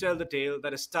 lives to tell the tale.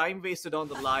 That is time wasted on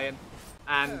the Lion.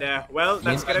 And, well,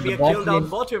 that's going to be a kill down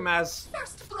bottom as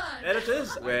there it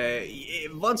is. Where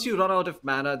once you run out of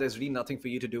mana, there's really nothing for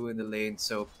you to do in the lane.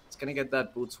 So it's going to get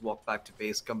that Boots walk back to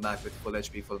base, come back with full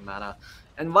HP, full mana.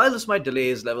 And while this might delay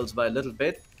his levels by a little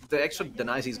bit, the extra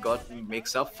denies he's got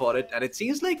makes up for it. And it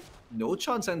seems like No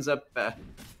Chance ends up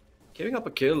giving up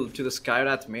a kill to the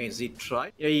Skyrath mage.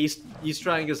 He's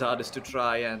trying his hardest to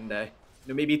try and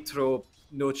maybe throw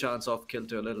No Chance off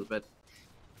kilter a little bit.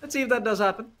 Let's see if that does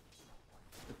happen.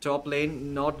 The top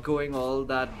lane not going all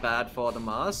that bad for the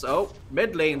Mars. Oh,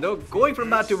 mid lane though, going from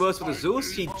bad to worse for the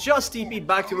Zeus. He just TP'd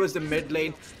back towards the mid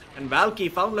lane. And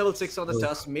Valky found level 6 on the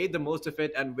Tusk, made the most of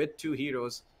it, and with 2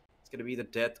 heroes, it's going to be the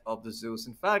death of the Zeus.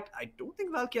 In fact, I don't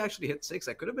think Valky actually hit 6.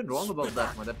 I could have been wrong about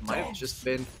that one. That might have just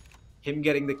been him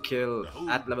getting the kill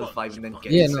at level 5 and then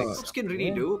getting 6. What Hoops can really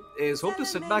do is hope to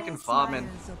sit back and farm, and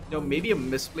maybe a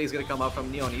misplay is going to come out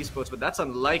from Neon Esports, but that's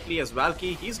unlikely as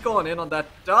Valky, he's gone in on that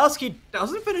Tusk. He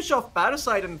doesn't finish off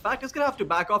Parasite, and in fact he's going to have to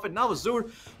back off, and now Azure,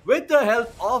 with the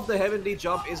help of the Heavenly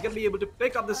Jump, is going to be able to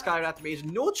pick up the Skyrath Mage.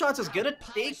 No Chance is going to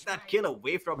take that kill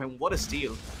away from him. What a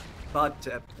steal. But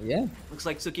looks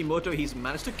like Tsukimoto, he's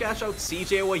managed to cash out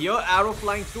CJ over here. Arrow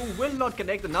flying through, will not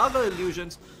connect. The Naga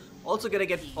illusions also gonna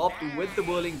get popped with the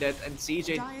Whirling Death, and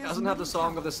CJ doesn't have the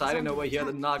Song of the Siren over here.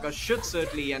 The Naga should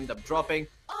certainly end up dropping.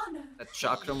 That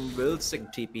Chakram will sing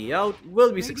TP out,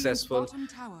 will be successful.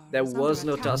 There was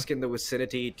no Tusk in the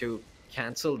vicinity to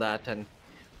cancel that, and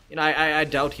You know, I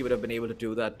doubt he would have been able to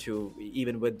do that too,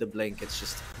 even with the blink. It's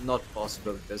just not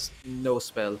possible. There's no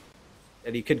spell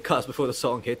that you can cast before the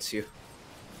song hits you.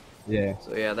 Yeah.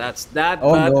 So yeah, that's that.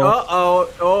 Oh, But no.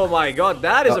 oh my god,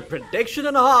 that is a prediction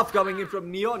and a half coming in from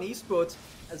Neon Esports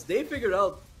as they figure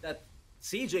out that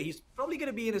CJ, he's probably going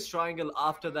to be in his triangle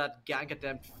after that gank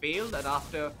attempt failed, and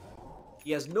after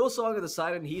he has no song at the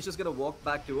side, and he's just going to walk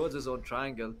back towards his own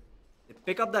triangle. They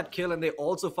pick up that kill, and they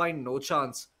also find no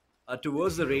chance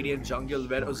towards the Radiant jungle,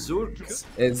 where Azur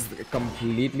is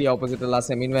completely opposite to last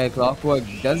time. Meanwhile, Clockwork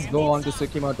does go on to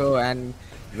Tsukimoto, and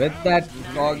with that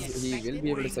cogs, he will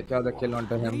be able to secure the kill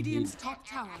onto him.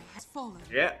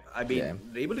 Yeah, I mean,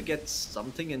 they're able to get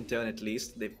something in turn at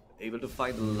least. They're able to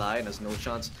find the Lion, has no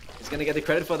chance. He's going to get the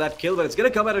credit for that kill, but it's going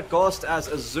to come at a cost as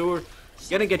Azur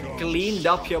going to get cleaned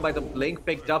up here by the blink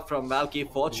picked up from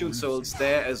Valky. Fortune Soul's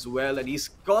there as well, and he's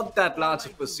got that Lance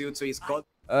of Pursuit, so he's got...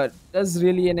 does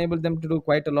really enable them to do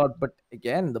quite a lot, but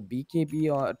again, the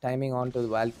BKB timing onto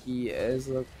Valky is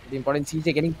pretty important.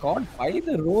 CJ getting caught by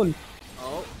the roll.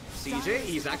 Oh, CJ,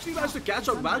 he's actually managed to catch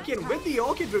on Valky, and with the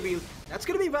Orchid reveal, that's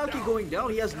going to be Valky going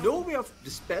down. He has no way of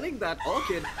dispelling that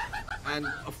Orchid, and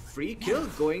a free kill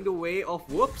going the way of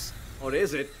Whoops. Or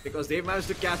is it? Because they've managed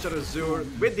to catch on Azur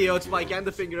with the Earth Spike and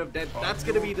the Finger of Death. That's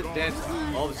going to be the death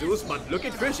of Zeus. But look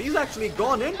at Krish, he's actually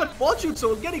gone in. But Fortune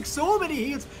Soul getting so many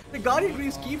heals. The Guardian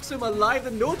Greaves keeps him alive. The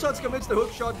no chance commits the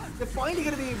hook shot. They're finally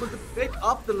going to be able to pick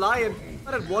up the Lion.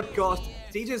 But at what cost?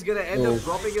 CJ is going to end up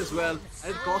dropping as well.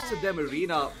 And it costed them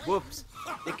Arena. Whoops.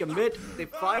 They commit. They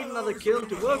find another kill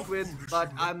to work with.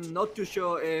 But I'm not too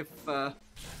sure if...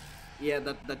 yeah,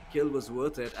 that kill was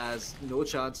worth it, as no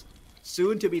chance.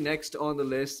 Soon to be next on the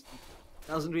list.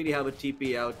 Doesn't really have a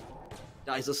TP out.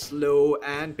 Dies a slow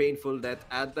and painful death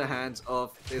at the hands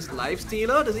of this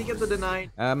Lifestealer. Does he get the deny?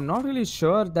 I'm not really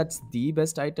sure that's the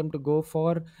best item to go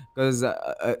for, because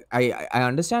I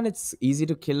understand it's easy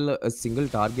to kill a single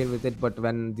target with it, but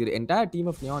when the entire team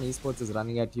of Neon Esports is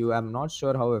running at you, I'm not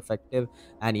sure how effective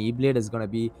an E-Blade is going to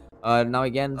be. Now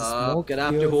again, Smoke gonna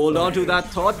have to hold on to that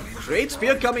thought. Great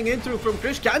spear coming in through from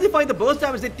Krish. Can they find the burst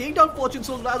damage? They take down Fortune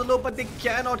Soul rather low, but they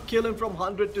cannot kill him from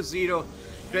 100 to 0.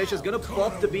 Krish is gonna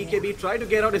pop the BKB, try to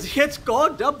get out. He gets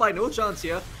caught up by no chance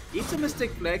here. Eats a Mystic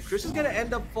Flag. Krish is gonna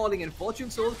end up falling, and Fortune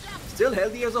Soul, still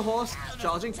healthy as a horse,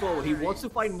 charging forward. He wants to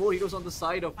find more heroes on the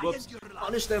side of Whoops.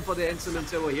 Punish them for their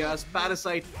insolence over here as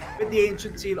Parasite with the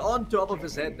Ancient Seal on top of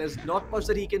his head. There's not much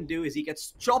that he can do as he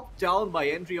gets chopped down by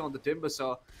Entry on the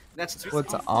Timbersaw. That's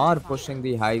Esports are pushing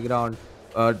the high ground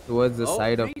towards the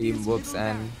side of Team Whoops,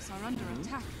 and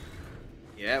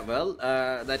yeah, well,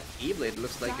 that E-Blade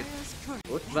looks like it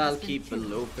put Valky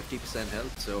below 50%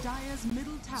 health, so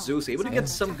Zeus able to get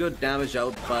some good damage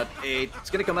out, but it's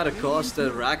gonna come at a cost.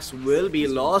 The racks will be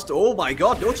lost. Oh my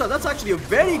god, no shot, that's actually a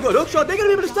very good hook shot. They're gonna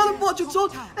be able to stun Fortune Soul,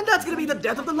 and that's gonna be the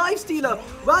death of the Lifestealer.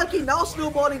 Valky now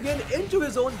snowballing into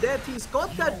his own death. He's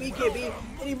got that BKB,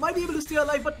 and he might be able to stay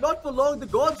alive, but not for long. The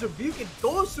God's Rebuke, it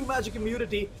goes through magic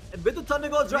immunity, and with the Thunder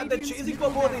God's Wrath, they're chasing for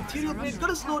more. The Ethereal Blade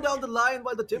gonna slow down the Lion,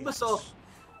 while the Timbersaw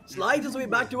slides his way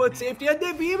back towards safety, and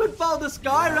they've even found the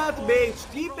Skywrath Mage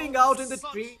sleeping out in the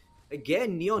tree.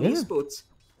 Again, Neon Esports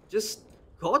just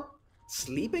caught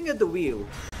sleeping at the wheel.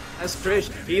 As Krish,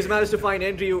 he's managed to find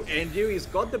Andrew. He's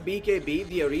got the BKB.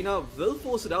 The Arena will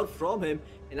force it out from him,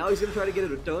 and now he's going to try to get a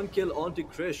return kill onto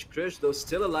Krish. Krish, though,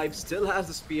 still alive, still has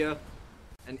the spear,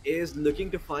 and is looking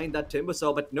to find that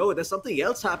Timbersaw. But no, there's something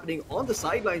else happening on the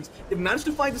sidelines. They've managed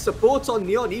to find the supports on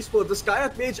Neon Esports. The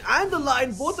Skywrath Mage and the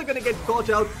Lion both are going to get caught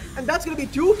out, and that's going to be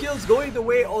 2 kills going the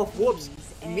way of Whoops.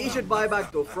 Immediate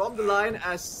buyback though from the Lion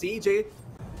as CJ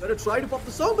gonna try to pop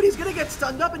the song, but he's gonna get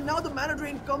stunned up, and now the mana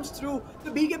drain comes through. The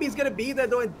BKB is gonna be there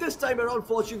though, and this time around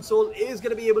Fortune Soul is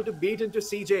gonna be able to beat into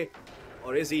CJ.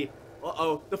 Or is he?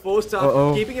 Uh-oh, the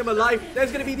 4-star, keeping him alive.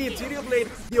 There's going to be the Ethereal Blade.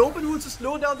 The open wounds to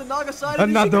slow down the Naga side.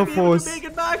 Another force. Make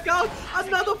it back out.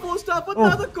 Another 4-star,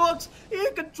 another Cox. Here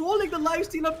controlling the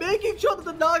Lifestealer, making sure that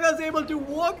the Naga is able to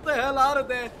walk the hell out of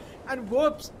there. And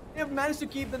Whoops, they've managed to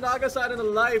keep the Naga side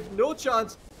alive. No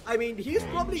chance. I mean, he's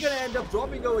probably going to end up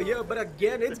dropping over here, but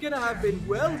again, it's going to have been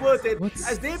well worth it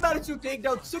as they managed to take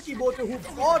down Tsukimoto, who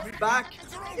fought back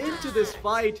into this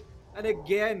fight. And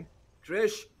again,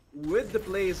 Krish with the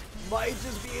plays might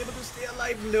just be able to stay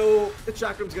alive. No, the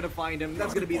Chakram's gonna find him.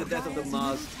 That's gonna be the death of the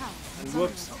Mars. And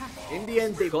Whoops, in the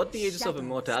end they got the Aegis of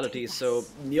Immortality, so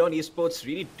Neon Esports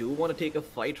really do want to take a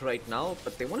fight right now,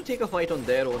 but they want to take a fight on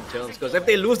their own terms, because if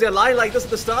they lose their line like this at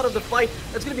the start of the fight,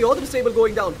 that's gonna be all the disable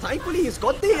going down. Thankfully he's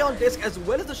got the Aeon Disc as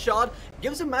well as the Shard,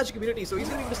 gives him magic immunity, so he's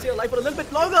gonna be able to stay alive for a little bit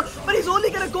longer, but he's only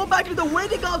gonna go back to the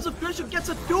waiting arms of Krish, who gets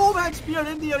a 2-man spear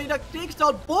in the arena, takes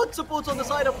down both supports on the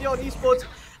side of Neon Esports.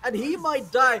 and he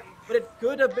might die, but it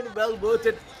could have been well worth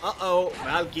it. Uh-oh,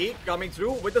 Valky coming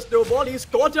through with the snowball. He's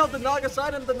caught out the Naga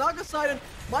Siren. The Naga Siren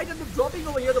might end up dropping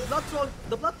over here. The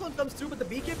Bloodthorn comes through, but the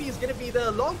BKB is going to be there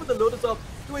along with the Lotus Orb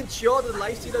to ensure that the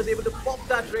Lifestealer is able to pop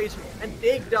that rage and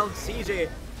take down CJ.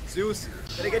 Zeus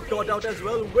gonna get caught out as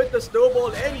well with the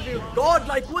snowball. Andrew,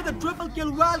 godlike with a triple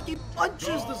kill. Valky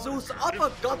punches the Zeus,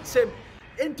 uppercuts him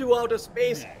into outer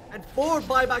space, and 4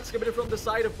 buybacks committed from the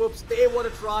side of Whoops. They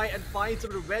want to try and find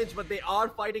some revenge, but they are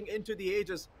fighting into the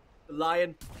ages. The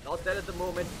Lion not there at the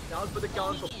moment, down for the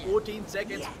count for 14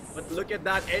 seconds, but look at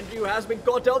that. Andrew has been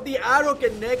caught out. The arrow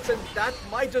connects, and that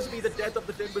might just be the death of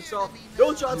the Timbersaw.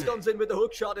 No chance comes in with the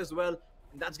hook shot as well,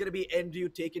 and that's gonna be Andrew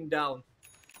taken down,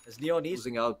 as Neon is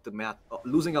losing out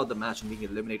the match and being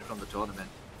eliminated from the tournament.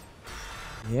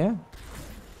 Yeah.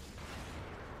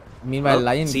 Meanwhile,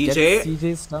 Lion CJ. gets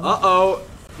CJ's stun. Uh-oh.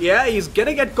 Yeah, he's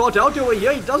gonna get caught out over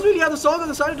here. He doesn't really have the Song on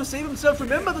the side to save himself.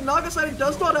 Remember, the Naga Siren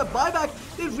does not have buyback.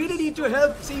 They really need to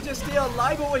help CJ stay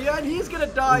alive over here, and he's gonna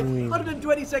die.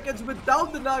 120 seconds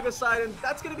without the Naga Siren.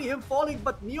 That's gonna be him falling,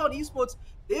 but Neon Esports,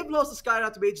 they've lost the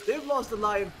Skywrath Mage, they've lost the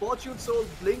Lion. Fortune Soul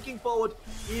blinking forward.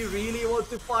 He really wants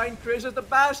to find Krish. Is the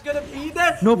bash gonna be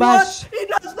there? No bash. What? He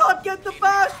does not get the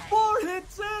bash. 4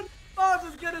 hits in. Mars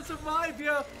is gonna survive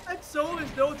here, and so is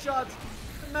No Chance.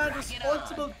 The man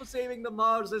responsible for saving the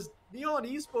Mars is Neon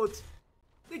Esports.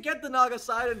 They get the Naga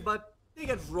Siren, but they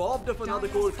get robbed of another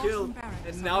gold kill.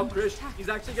 And now Krish, he's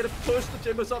actually gonna push the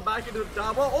Timbersaw back into the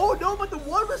tower. Oh no, but the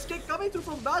Walrus kick coming through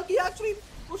from Valky actually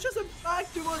pushes him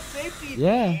back towards safety.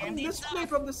 Yeah. A misplay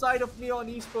from the side of Neon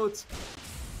Esports.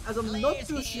 As I'm not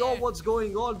too sure what's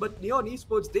going on, but Neon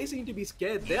Esports, they seem to be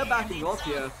scared. They're backing off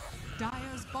here.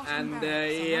 And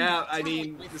yeah, I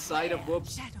mean, the side of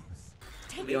Whoops,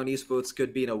 Neon Esports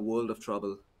could be in a world of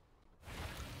trouble.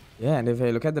 Yeah, and if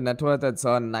I look at the net worth, it's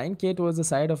 9k towards the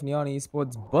side of Neon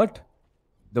Esports, but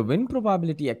the win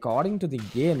probability according to the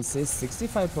game says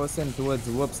 65% towards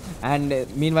Whoops. And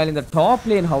meanwhile in the top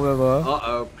lane, however...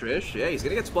 Uh-oh, Krish, yeah, he's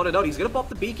gonna get spotted out. He's gonna pop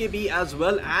the BKB as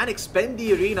well and expend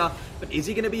the arena. But is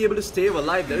he gonna be able to stay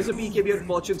alive? There is a BKB on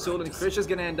Fortune Soul, and Krish is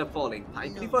gonna end up falling.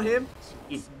 Thankfully for him,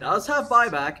 he does have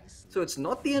buyback, so it's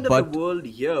not the end of the world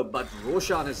here, but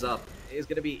Roshan is up. He's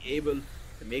gonna be able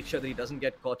to make sure that he doesn't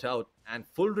get caught out. And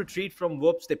full retreat from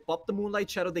Whoops. They pop the Moonlight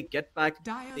Shadow, they get back.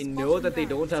 They know that they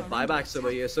don't have buybacks over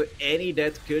here, so any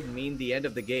death could mean the end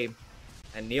of the game.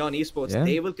 And Neon Esports,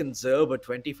 they will conserve a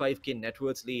 25k net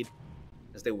worth lead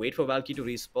as they wait for Valky to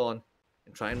respawn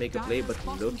and try and make a play. But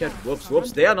look at Whoops.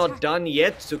 Whoops, they are not done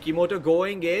yet. Tsukimoto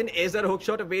going in. Is there a hook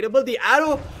shot available? The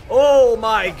arrow. Oh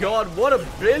my god, what a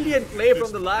brilliant play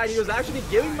from the Lion. He was actually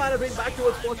giving mana drain back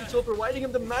towards Fortune Soul, providing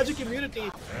him the magic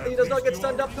immunity. And he does not get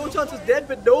stunned up. No Chance is dead,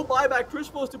 but no buyback. Krish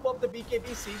supposed to pop the BKB.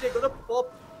 CJ gonna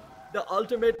pop the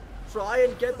ultimate. Try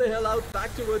and get the hell out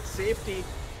back towards safety.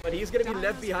 But he's going to be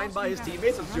left behind by his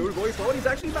teammates. Azul going forward. He's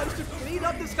actually managed to clean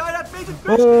up the Skywrath Mage. And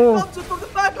Krish comes in from the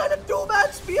backline. A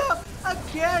 2-man spear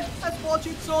again. As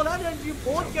Fortune Soul and Andrew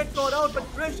both get caught out. But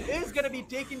Krish is going to be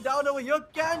taken down over here.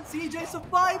 Can CJ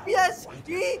survive? Yes,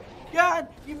 he can.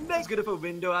 He makes good of a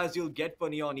window as you'll get for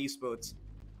Neon Esports.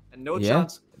 And No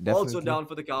Chance also down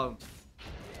for the count.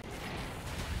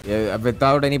 Yeah,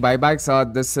 without any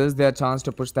buybacks, this is their chance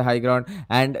to push the high ground.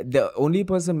 And the only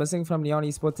person missing from Neon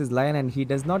Esports is Lion, and he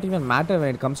does not even matter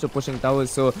when it comes to pushing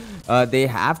towers. So they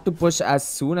have to push as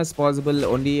soon as possible.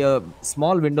 Only a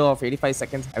small window of 85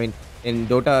 seconds. I mean, in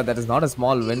Dota, that is not a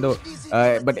small window.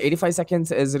 But 85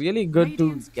 seconds is really good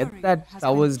to get that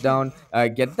towers down,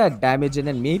 get that damage in,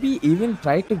 and maybe even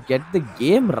try to get the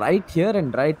game right here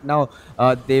and right now.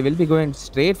 They will be going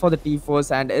straight for the T4s.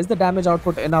 And is the damage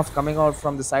output enough coming out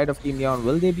from the side of Team Neon?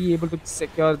 Will they be able to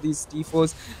secure these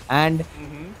T4s and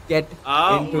get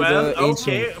into the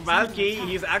ancient? Valky,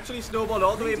 he's actually snowballed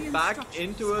all the way back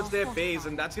in towards their base,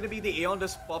 and that's going to be the Aeon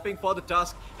just popping for the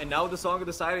Tusk. And now the Song of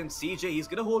the Siren, CJ, he's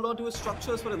going to hold on to his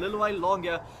structures for a little while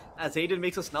longer, as Aiden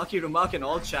makes a snarky remark in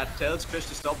all chat, tells Krish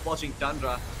to stop watching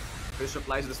Tundra. Krish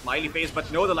replies with a smiley face, but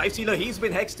no, the Lifestealer, he's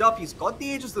been hexed up. He's got the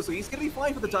Aegis though, so he's going to be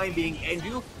fine for the time being.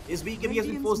 Andrew, his BKB has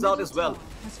been forced out as well.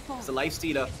 It's the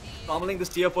Lifestealer pummeling this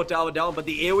tier 4 tower down, but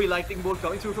the AoE Lightning Bolt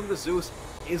coming through from the Zeus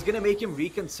is going to make him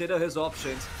reconsider his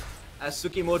options, as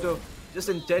Tsukimoto just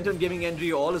intent on giving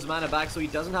Andrew all his mana back so he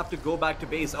doesn't have to go back to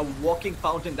base. A walking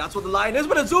fountain, that's what the Lion is.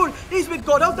 But Azul, he's been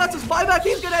caught out. That's his buyback.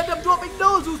 He's going to end up dropping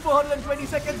no Zeus for 120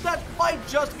 seconds. That might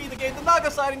just be the game. The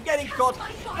Naga Siren getting caught,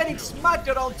 getting smacked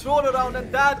around, thrown around, and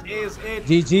that is it.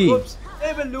 GG. Oops.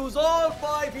 They will lose all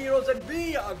 5 heroes, and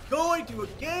we are going to a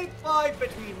game 5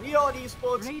 between Neon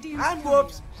Esports and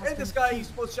Whoops in the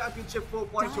Skyesports Championship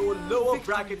 4.0 lower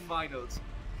bracket finals.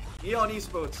 Neon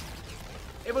Esports,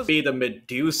 It was be the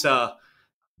Medusa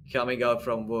coming out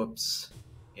from Whoops.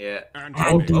 Yeah.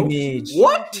 Anti-mage.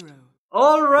 What?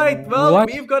 All right, well,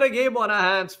 What? we've got a game on our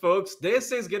hands, folks.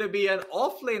 This is going to be an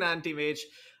offlane anti-mage,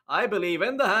 I believe,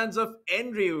 in the hands of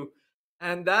Enryu.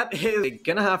 And that is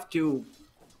going to have to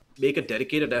make a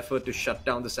dedicated effort to shut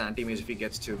down this anti-mage if he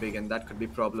gets too big, and that could be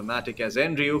problematic as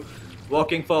Enryu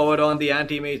walking forward on the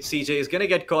anti-mage. CJ is going to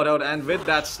get caught out, and with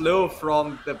that slow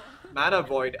from the mana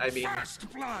void,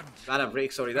 mana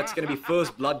break, sorry, that's going to be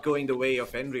first blood going the way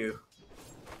of Enryu.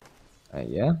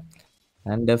 Yeah.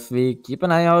 And if we keep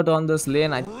an eye out on this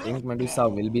lane, I think Medusa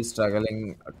will be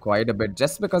struggling quite a bit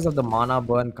just because of the mana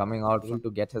burn coming out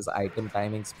to get his item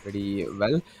timings pretty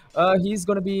well. He's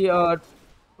going to be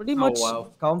pretty much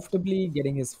comfortably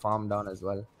getting his farm down as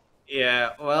well.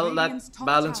 Yeah, well, that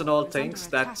balance in all things,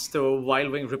 that's the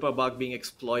Wild Wing Ripper bug being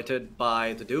exploited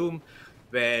by the Doom,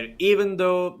 where even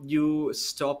though you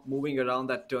stop moving around,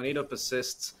 that tornado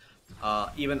persists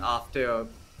even after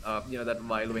that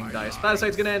Wild Wing dies.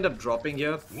 Parasite's gonna end up dropping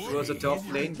here towards the top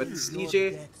lane, but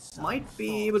CJ might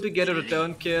be able to get a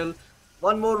return kill.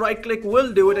 One more right click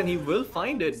will do it, and he will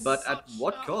find it, but at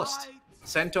what cost?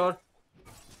 Centaur.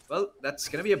 Well, that's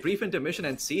going to be a brief intermission,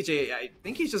 and CJ, I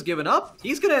think he's just given up.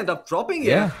 He's going to end up dropping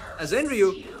here as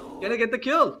Enryu going to get the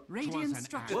kill.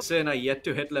 Sin are yet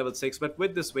to hit level 6, but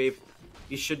with this wave,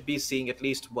 we should be seeing at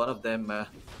least one of them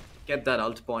get that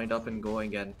ult point up and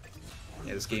going, and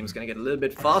this game's going to get a little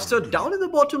bit faster. Down in the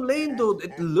bottom lane, though,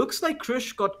 it looks like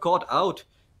Krish got caught out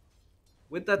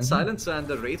with that silencer and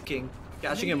the Wraith King.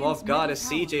 Catching him off guard as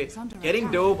CJ getting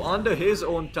dove under his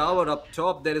own tower up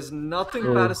top. There is nothing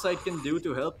Parasite can do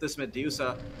to help this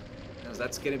Medusa, as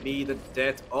that's going to be the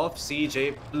death of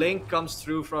CJ. Blink comes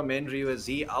through from Enryu as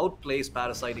he outplays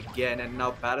Parasite again, and now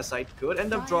Parasite could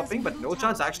end up dropping, but no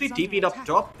chance. Actually TP'd up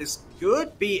top. This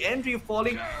could be Enryu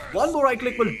falling. One more right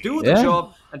click will do the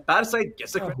job, and Parasite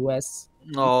gets the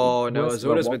Oh no,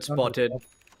 Azur has been spotted.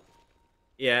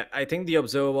 Yeah, I think the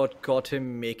Observer Ward caught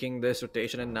him making this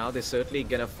rotation, and now they're certainly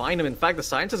gonna find him. In fact, the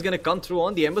Science is gonna come through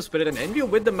on the Ember Spirit, and Enryu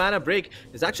with the mana break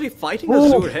is actually fighting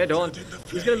Azur head on.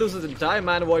 He's gonna lose his entire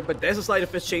mana void, but there's a Sleight of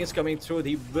Fist chains coming through.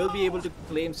 He will be able to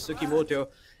claim Tsukimoto.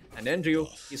 And Enryu,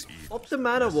 he's popped the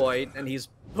mana void, and he's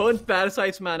burnt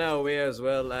Parasite's mana away as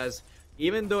well, as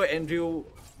even though Enryu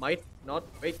might not...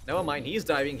 Wait, never mind, he's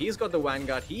diving, he's got the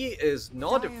Vanguard, he is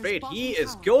not afraid, he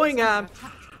is going ham.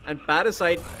 And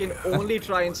Parasite can only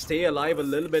try and stay alive a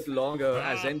little bit longer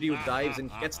as Enryu dives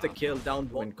and gets the kill down.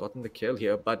 And gotten the kill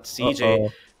here, but CJ,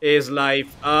 his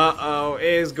life,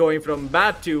 is going from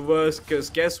bad to worse, because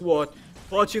guess what?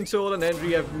 Fortune Soul and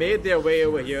Enryu have made their way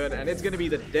over here, and it's going to be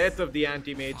the death of the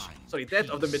anti-mage, sorry, death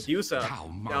of the Medusa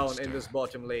down in this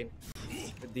bottom lane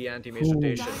with the anti-mage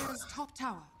rotation.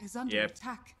 Yep.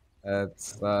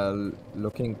 It's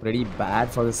looking pretty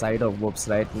bad for the side of Whoops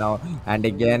right now, and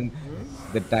again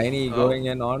the Tiny going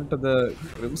in onto the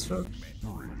Grimstroke.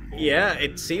 Yeah,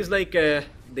 it seems like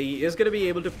he is going to be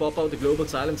able to pop out the Global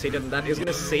Silence Hater, and that is going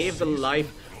to save the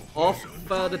life of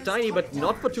the Tiny, but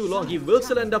not for too long. He will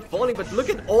still end up falling, but look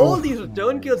at all these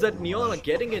return kills that Neon are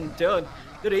getting in turn.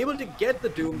 They're able to get the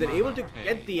Doom, they're able to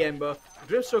get the Ember.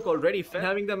 Grimstroke already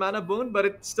having the mana burn, but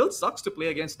it still sucks to play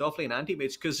against offlane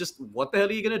anti-mage, because just what the hell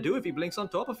are you going to do if he blinks on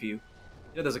top of you?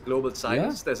 You know, there's a Global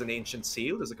Silence, there's an Ancient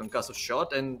Seal, there's a Concussive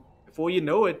Shot, and before you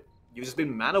know it, you've just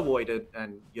been mana voided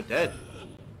and you're dead.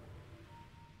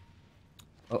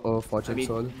 Fortune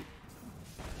Soul.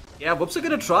 Yeah, Whoops are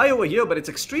going to try over here, but it's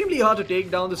extremely hard to take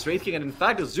down this Wraith King. And in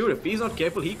fact, Azur, if he's not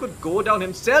careful, he could go down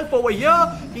himself over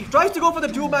here. He tries to go for the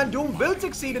two-man Doom, will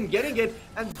succeed in getting it.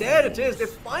 And there it is. They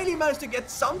finally managed to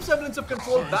get some semblance of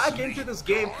control back into this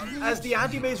game, as the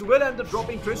anti-mage will end up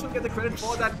dropping. Trish will get the credit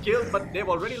for that kill, but they've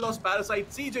already lost Parasite.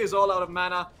 CJ is all out of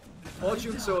mana.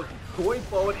 Fortune Soul going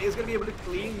forward is going to be able to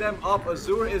clean them up.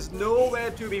 Azur is nowhere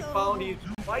to be found. He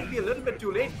might be a little bit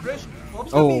too late. Krish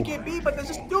pops the BKB, but there's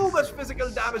just too much physical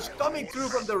damage coming through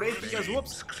from the Wraith King, as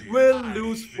Whoops will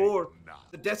lose 4.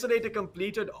 The Desolator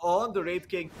completed on the Wraith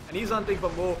King, and he's hunting for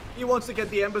more. He wants to get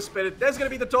the Ember Spirit. There's going to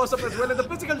be the toss-up as well, and the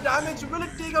physical damage. Will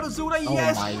it take out Azura?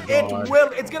 Yes, it will.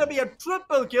 It's going to be a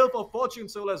triple kill for Fortune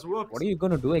Soul as Whoops. What are you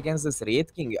going to do against this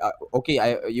Wraith King?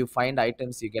 You find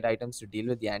items, you get items to deal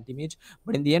with the anti-mage,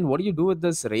 but in the end, what do you do with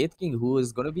this Wraith King, who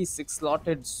is going to be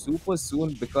 6-slotted super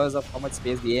soon because of how much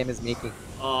space the AM is making?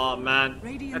 Oh man,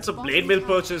 that's a Blade Mill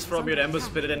purchase from your Ember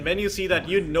Spirit, and when you see that,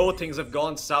 you know things have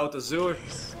gone south. Azur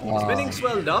spinning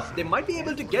swelled up. They might be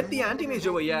able to get the anti-mage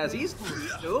over here, as he's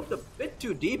dove a bit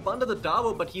too deep under the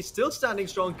tower, but he's still standing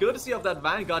strong courtesy of that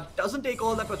Vanguard. Doesn't take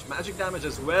all that much magic damage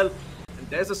as well. And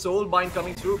There's a soul bind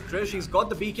coming through. Krish, he's got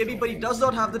the BKB, but he does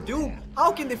not have the Doom.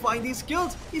 How can they find these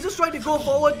kills? He's just trying to go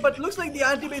forward, but looks like the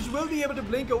anti-mage will be able to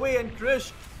blink away, and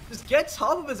Krish just gets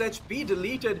half of his HP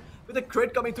deleted with a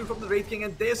crit coming through from the Wraith King,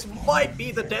 and this might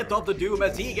be the death of the Doom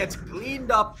as he gets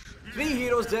cleaned up. 3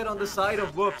 heroes dead on the side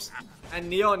of Whoops and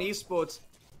Neon Esports.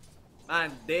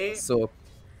 And they... So,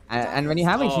 and when you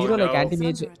have a hero like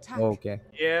anti-mage... okay.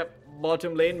 Yeah,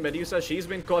 bottom lane, Medusa, she's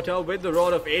been caught out with the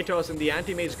Rod of Atos, and the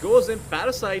anti-mage goes in.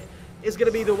 Parasite is going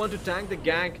to be the one to tank the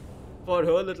gank for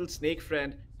her little snake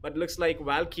friend. But looks like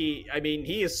Valky, I mean,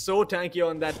 he is so tanky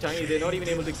on that Tiny, they're not even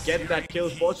able to get that kill.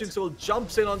 Fortune Soul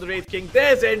jumps in on the Wraith King.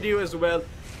 There's Endu as well.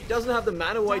 He doesn't have the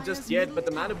mana void just yet, but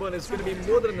the mana burn is going to be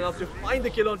more than enough to find the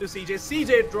kill onto CJ.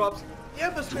 CJ drops. The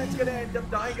Ember Spirit's going to end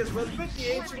up dying as well with the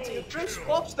Ancient Seal. Trish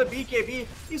pops the BKB.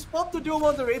 He's popped the Doom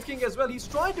on the Wraith King as well. He's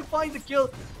trying to find the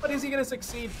kill, but is he going to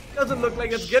succeed? Doesn't look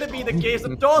like it's going to be the case.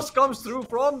 The toss comes through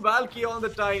from Valky on the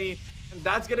Tiny, and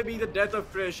that's going to be the death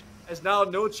of Trish. As now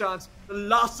no chance. The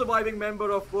last surviving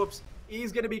member of Whoops,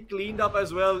 he's going to be cleaned up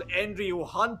as well. Enryu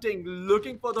hunting,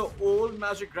 looking for the old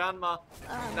Magic Grandma.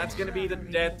 And that's going to be the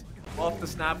death of the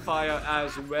Snapfire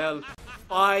as well.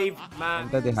 5 man.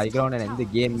 Enter the high ground and end the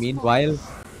game. Meanwhile,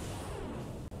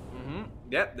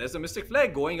 yeah, there's a Mystic Flare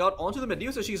going out onto the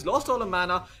Medusa. She's lost all her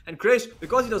mana. And Krish,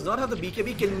 because he does not have the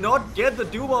BKB, cannot get the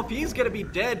Doom off. He's going to be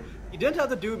dead. He didn't have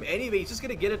the Doom anyway. He's just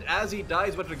going to get it as he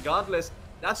dies. But regardless,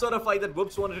 that's not a fight that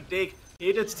Whoops wanted to take.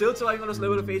 Hated still surviving on his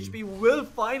level of HP, will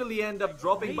finally end up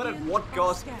dropping, but at what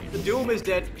cost? The Doom is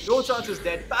dead, No Chance is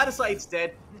dead, Parasite's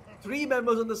dead. 3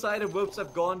 members on the side of Whoops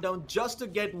have gone down just to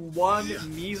get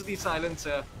 1 measly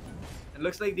silencer. And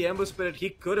looks like the Ember Spirit, he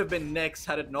could have been next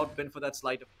had it not been for that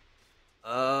slight.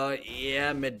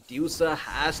 Yeah, Medusa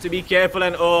has to be careful,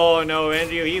 and oh no,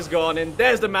 Enryu, he's gone, and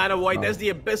there's the Mana Void, there's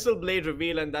the Abyssal Blade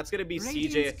reveal, and that's gonna be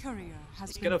CJ.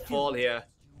 He's gonna fall here,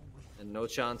 and no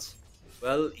chance.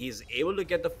 Well, he's able to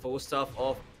get the 4-staff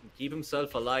off and keep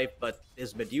himself alive, but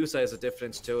his Medusa is a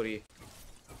different story.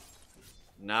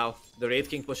 Now, the Wraith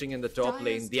King pushing in the top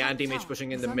lane, the Anti-Mage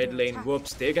pushing in the mid lane.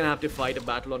 Whoops, they're gonna have to fight a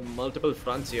battle on multiple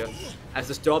fronts here, as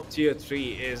this top tier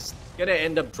 3 is gonna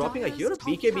end up dropping. I hear a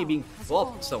BKB being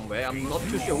popped somewhere. I'm not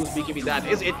too sure whose BKB that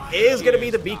is. It is gonna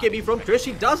be the BKB from Trish.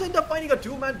 He does end up finding a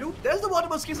 2-man dupe. There's the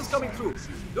Waterburst Kisses coming through.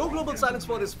 No global silence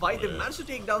for this fight. They managed to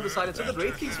take down the silence, and the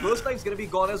Wraith King's first life is gonna be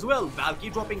gone as well.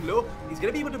 Valky dropping low. He's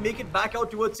gonna be able to make it back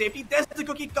out towards safety. There's the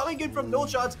cookie coming in from no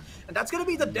chance, and that's gonna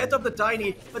be the death of the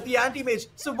Tiny. But the Anti-Mage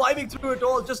surviving through it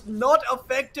all, just not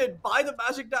affected by the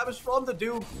magic damage from the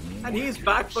Doom, and he's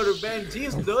back for revenge.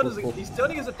 He's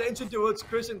turning his attention towards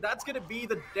Chris, and that's gonna be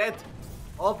the death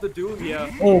of the Doom here.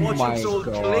 Oh Fortune my Soul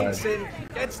God. blinks in,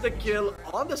 gets the kill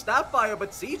on the Snapfire,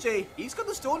 but CJ, he's got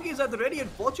the Stone Gaze at the ready, and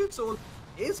Fortune Soul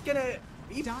is gonna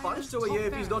be punished over here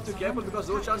if he's not too careful, because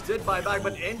No Chance did buy back,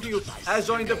 but Endu has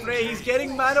joined the fray. He's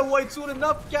getting Mana Void soon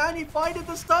enough. Can he find it?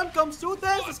 The stun comes through.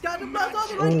 There's the Scatter Blast on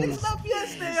the right place enough.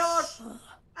 Yes, they are.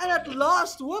 And at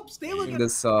last, Whoops, they will get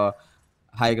this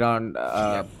high ground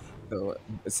the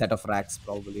set of racks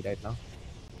probably right now.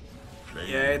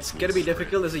 Yeah, it's gonna be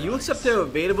difficult. There's a Youth Scepter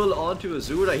available onto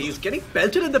Azura. He's getting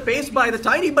pelted in the face by the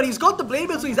Tiny, but he's got the Blade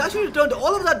Mail, so he's actually returned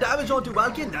all of that damage onto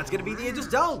Valky, and that's gonna be the Aegis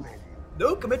down.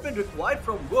 No commitment required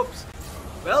from Whoops.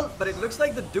 Well, but it looks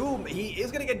like the Doom, he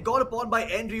is going to get gone upon by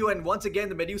Enryu, and once again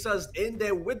the Medusa's in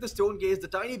there with the Stone Gaze, the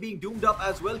Tiny being doomed up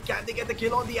as well. Can they get the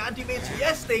kill on the Anti-Mage?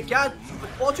 Yes, they can, but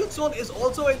Fortune Soul is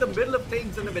also in the middle of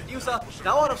things, and the Medusa,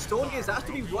 now out of Stone Gaze, has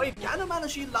to be worried. Can her Mana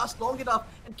Shield last long enough,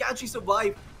 and can she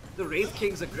survive the Wraith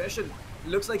King's aggression?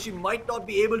 Looks like she might not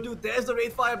be able to. There's the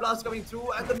Wraith Fire Blast coming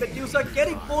through, and the Medusa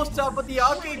getting forced up, but the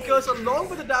Arcane Curse along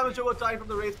with the damage over time from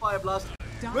the Wraith Fire Blast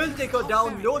will take her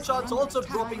down. No Chance also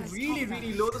dropping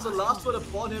really low. There's a last word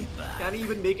upon him. Can he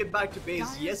even make it back to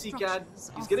base? Yes, he can.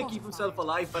 He's gonna keep himself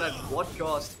alive, but at what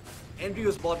cost? Enryu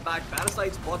is bought back,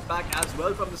 Parasite's bought back as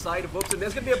well from the side of Whoops, and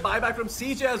there's gonna be a buyback from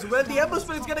CJ as well. The Ember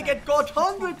Spirit is gonna get caught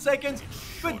 100 seconds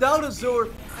without Azure,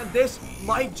 and this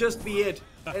might just be it.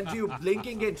 Enryu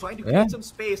blinking in, trying to create some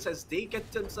space as they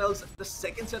get themselves the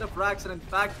second set of racks, and in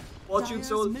fact, Fortune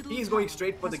Soul, he's going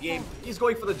straight for the game. He's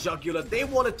going for the jugular. They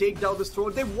want to take down this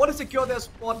throne. They want to secure their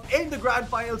spot in the grand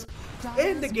finals,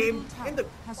 in the game, in the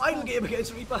final game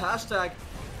against Reaper hashtag.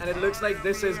 And it looks like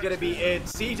this is going to be it.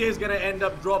 CJ is going to end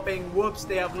up dropping. Whoops,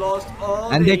 they have lost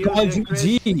all. And they call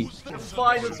GG.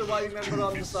 Final surviving member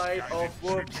on the side of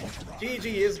Whoops. GG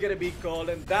is going to be called,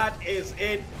 and that is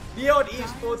it. Beyond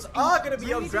Esports are going to be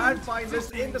your grand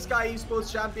finalists in the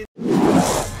Skyesports Champions.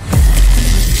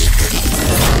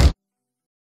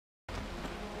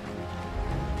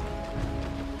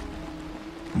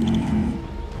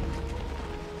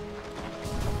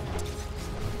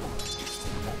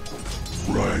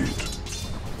 Ready.